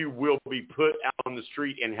lifted, you will be put out on the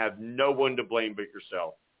street and have no one to blame but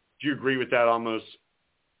yourself. Do you agree with that almost?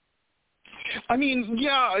 I mean,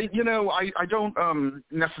 yeah, I don't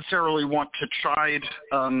necessarily want to chide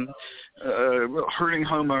hurting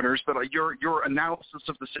homeowners, but your analysis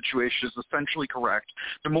of the situation is essentially correct.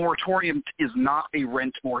 The moratorium is not a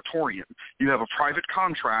rent moratorium. You have a private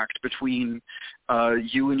contract between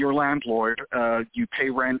you and your landlord. You pay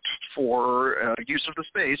rent for use of the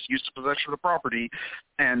space, use of possession of the property,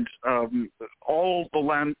 and the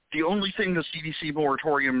only thing the CDC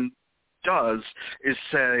moratorium does is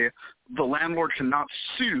say the landlord cannot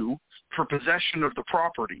sue for possession of the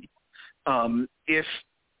property if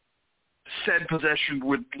said possession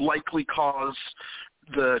would likely cause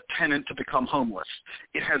the tenant to become homeless.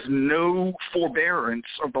 It has no forbearance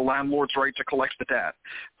of the landlord's right to collect the debt.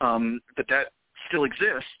 The debt still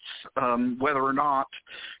exists, whether or not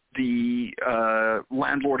the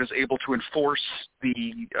landlord is able to enforce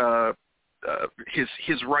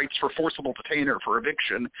his rights for forcible detainer for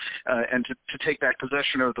eviction and to take back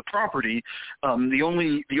possession of the property. The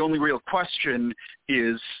only real question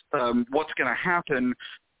is what's going to happen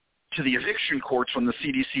to the eviction courts when the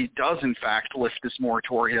CDC does in fact lift this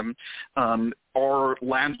moratorium. Are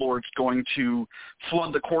landlords going to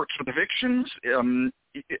flood the courts with evictions?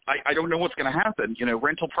 I don't know what's going to happen.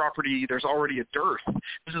 Rental property, there's already a dearth.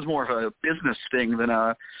 This is more of a business thing than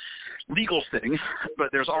a legal thing, but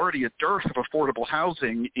there's already a dearth of affordable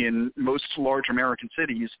housing in most large American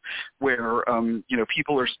cities where,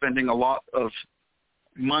 people are spending a lot of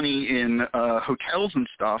money in hotels and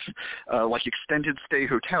stuff, like extended stay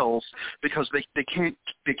hotels, because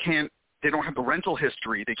they don't have the rental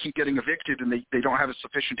history. They keep getting evicted, and they don't have a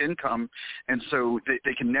sufficient income, and so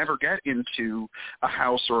they can never get into a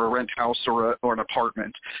house or a rent house or an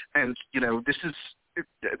apartment. And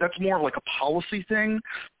that's more like a policy thing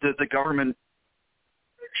that the government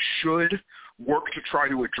should work to try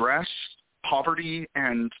to address poverty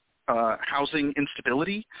and housing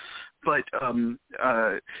instability. But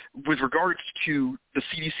with regards to the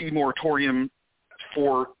CDC moratorium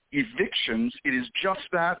for evictions, it is just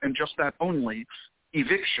that and just that only,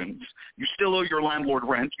 evictions. You still owe your landlord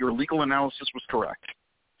rent. Your legal analysis was correct.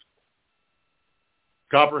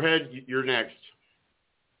 Copperhead, you're next.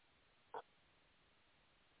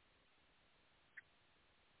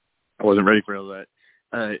 I wasn't ready for all that.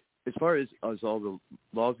 As far as all the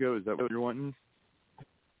laws go, is that what you're wanting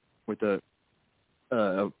with the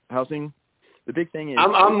housing? The big thing is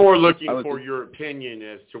I'm more looking for your opinion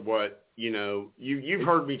as to what, you've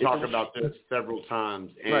heard me talk about this several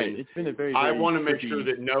times. And right. It's been a very I want to make sure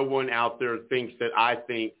that no one out there thinks that I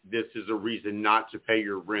think this is a reason not to pay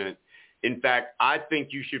your rent. In fact, I think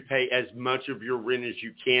you should pay as much of your rent as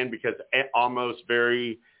you can, because almost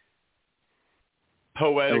very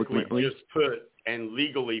poetically just put and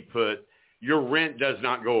legally put, your rent does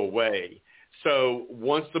not go away. So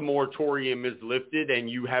once the moratorium is lifted and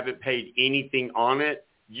you haven't paid anything on it,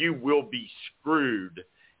 you will be screwed.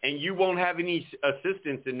 And you won't have any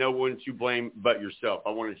assistance and no one to blame but yourself. I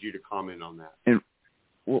wanted you to comment on that. And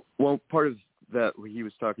well, part of that he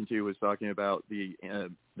was talking about the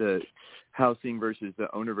housing versus the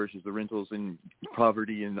owner versus the rentals and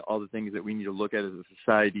poverty and all the things that we need to look at as a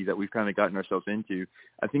society that we've kind of gotten ourselves into.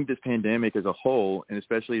 I think this pandemic as a whole, and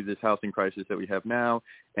especially this housing crisis that we have now,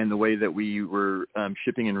 and the way that we were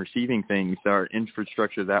shipping and receiving things, our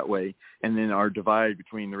infrastructure that way, and then our divide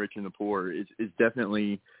between the rich and the poor is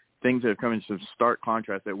definitely things that have come into stark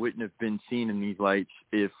contrast that wouldn't have been seen in these lights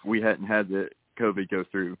if we hadn't had the COVID go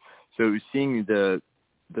through. So seeing the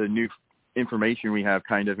new information we have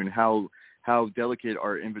kind of, and how delicate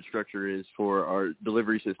our infrastructure is for our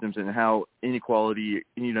delivery systems, and how inequality,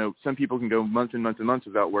 some people can go months and months and months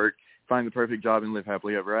without work, find the perfect job and live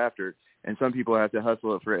happily ever after. And some people have to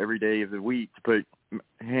hustle it for every day of the week to put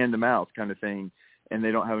hand to mouth kind of thing, and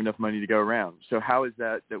they don't have enough money to go around. So how is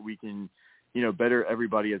that we can, better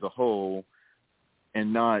everybody as a whole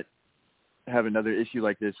and not have another issue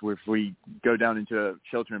like this where if we go down into a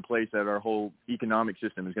shelter in place that our whole economic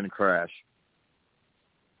system is going to crash?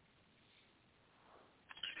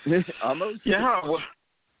 Almost. Yeah. Well,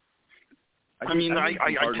 I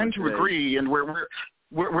tend to agree, and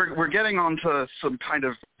we're getting onto some kind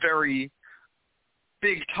of very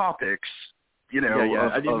big topics. Yeah.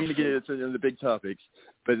 I didn't mean to get into the big topics,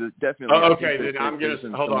 but definitely. Okay, then I'm going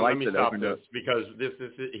to hold on. Let me stop this because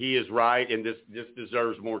he is right, and this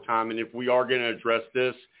deserves more time. And if we are going to address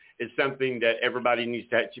this, it's something that everybody needs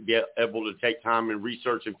to be able to take time and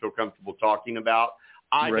research and feel comfortable talking about.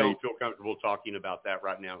 I don't feel comfortable talking about that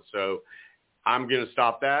right now, so I'm going to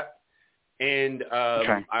stop that. And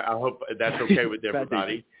I hope that's okay with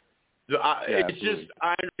everybody. It's just,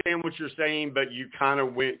 I understand what you're saying, but you kind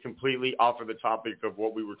of went completely off of the topic of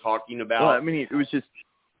what we were talking about. Well, I mean, it was just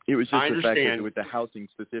the fact that with the housing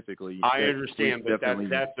specifically. I understand, but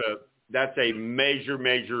that's a major.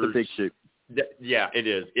 The big chip. Yeah, it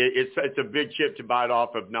is. It's a big chip to bite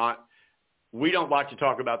off of. We don't like to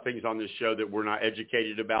talk about things on this show that we're not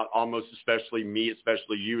educated about, almost especially me,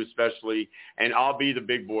 especially you, especially, and I'll be the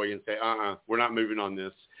big boy and say, we're not moving on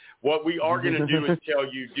this. What we are going to do is tell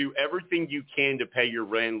you, do everything you can to pay your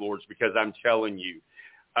landlords, because I'm telling you,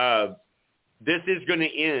 this is going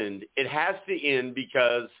to end. It has to end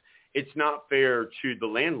because it's not fair to the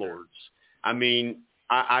landlords. I mean,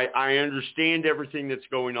 I understand everything that's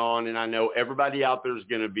going on, and I know everybody out there is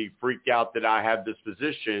going to be freaked out that I have this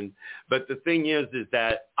position. But the thing is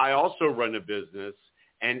that I also run a business,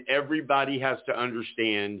 and everybody has to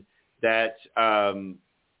understand that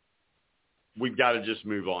we've got to just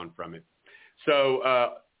move on from it.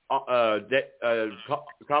 So,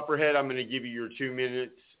 Copperhead, I'm going to give you your 2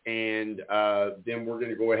 minutes, and then we're going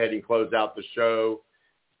to go ahead and close out the show.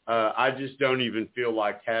 I just don't even feel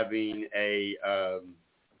like having a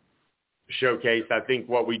showcase. I think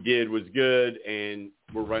what we did was good, and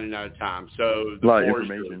we're running out of time. So a lot of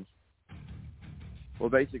information. Well,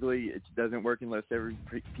 basically, it doesn't work unless every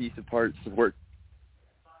piece of parts work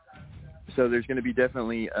So there's going to be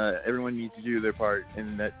definitely everyone needs to do their part,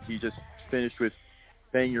 and that you just finished with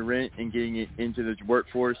paying your rent and getting it into the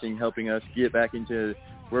workforce and helping us get back into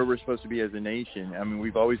where we're supposed to be as a nation. I mean,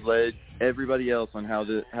 we've always led everybody else on how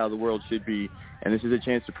the world should be, and this is a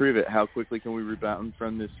chance to prove it. How quickly can we rebound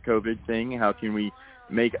from this COVID thing? How can we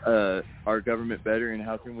make our government better, and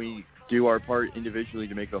how can we do our part individually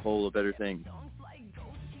to make the whole a better thing?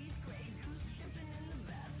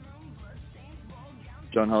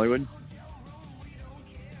 John Hollywood?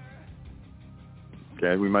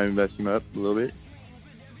 Okay, we might invest him up a little bit.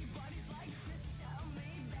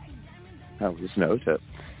 Oh, the snow's up.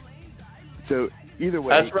 So either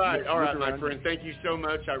way. That's right. All right, my friend. Thank you so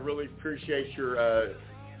much. I really appreciate your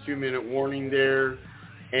 2-minute warning there.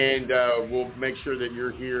 And we'll make sure that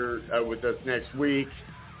you're here with us next week.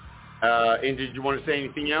 And did you want to say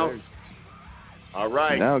anything else? All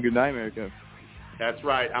right. No, good night, America. That's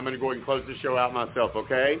right. I'm going to go ahead and close the show out myself,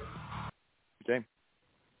 okay? Okay.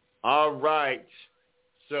 All right.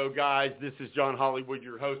 So, guys, this is John Hollywood,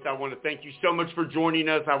 your host. I want to thank you so much for joining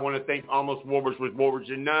us. I want to thank Almost Warburgs with Warburgs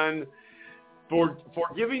and Nunn for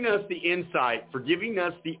giving us the insight, for giving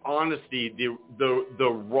us the honesty, the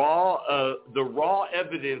raw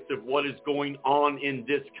evidence of what is going on in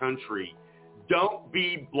this country. Don't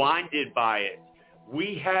be blinded by it.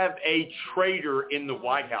 We have a traitor in the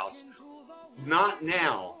White House. Not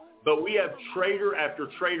now, but we have traitor after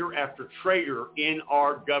traitor after traitor in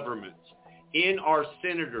our government, in our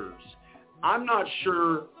senators. I'm not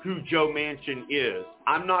sure who Joe Manchin is.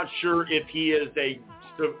 I'm not sure if he is a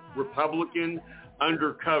Republican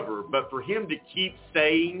undercover, but for him to keep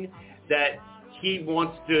saying that he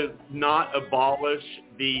wants to not abolish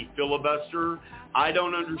the filibuster, I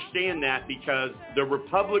don't understand that, because the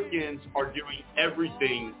Republicans are doing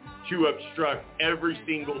everything to obstruct every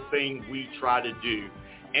single thing we try to do.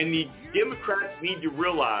 And the Democrats need to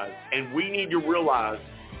realize, and we need to realize,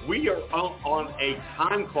 we are on a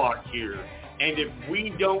time clock here. And if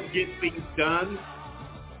we don't get things done,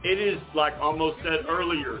 it is, like almost said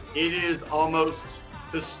earlier, it is almost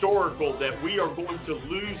historical that we are going to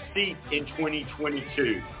lose seats in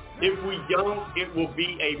 2022. If we don't, it will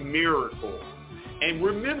be a miracle. And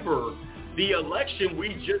remember, the election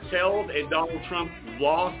we just held and Donald Trump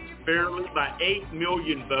lost fairly by 8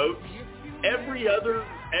 million votes. Every other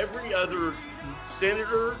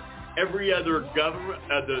senator, every other government,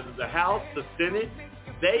 the House, the Senate,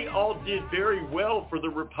 they all did very well for the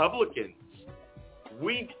Republicans.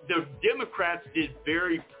 The Democrats did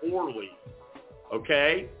very poorly.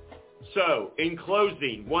 Okay? So, in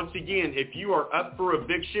closing, once again, if you are up for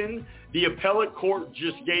eviction, the appellate court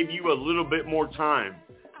just gave you a little bit more time.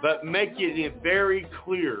 But make it very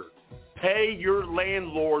clear. Pay your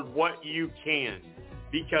landlord what you can,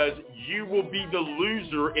 because you will be the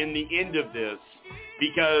loser in the end of this,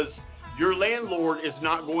 because your landlord is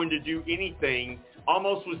not going to do anything.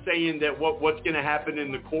 Almost was saying that what's going to happen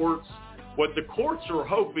in the courts, what the courts are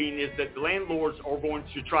hoping is that the landlords are going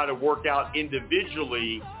to try to work out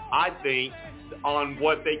individually, I think, on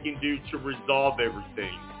what they can do to resolve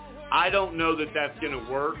everything. I don't know that that's going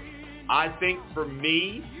to work. I think for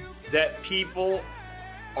me that people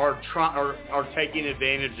are taking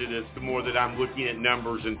advantage of this the more that I'm looking at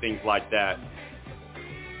numbers and things like that.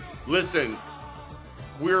 Listen,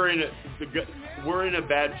 we're in a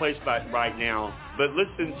bad place right now, but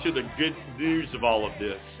listen to the good news of all of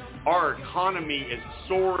this. Our economy is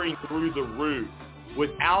soaring through the roof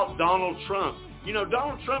without Donald Trump. You know,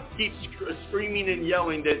 Donald Trump keeps screaming and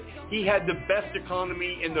yelling that he had the best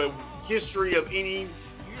economy in the history of any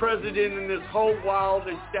president in this whole wild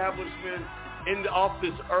establishment off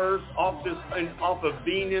this earth, off of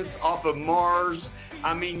Venus, off of Mars.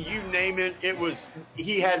 I mean, you name it,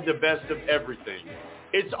 he had the best of everything.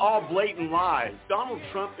 It's all blatant lies. Donald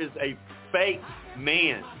Trump is a fake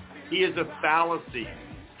man. He is a fallacy.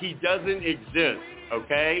 He doesn't exist,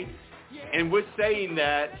 okay? And with saying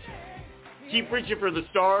that, keep reaching for the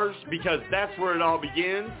stars, because that's where it all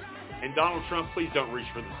begins. And Donald Trump, please don't reach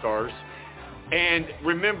for the stars. And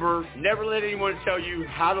remember, never let anyone tell you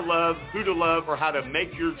how to love, who to love, or how to make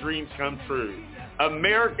your dreams come true.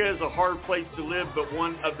 America is a hard place to live, but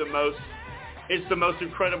it's the most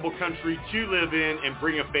incredible country to live in and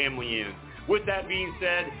bring a family in. With that being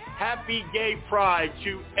said, happy Gay Pride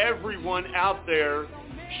to everyone out there.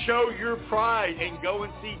 Show your pride and go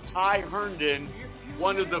and see Ty Herndon,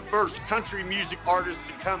 one of the first country music artists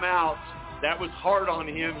to come out. That was hard on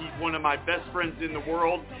him. He's one of my best friends in the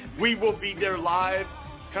world. We will be there live.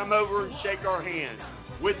 Come over and shake our hand.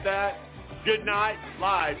 With that, good night,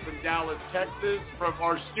 live from Dallas, Texas, from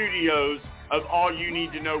our studios of All You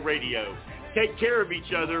Need to Know Radio. take care of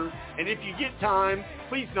each other, and if you get time,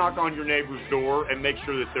 please knock on your neighbor's door and make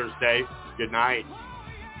sure that they're safe. Good night.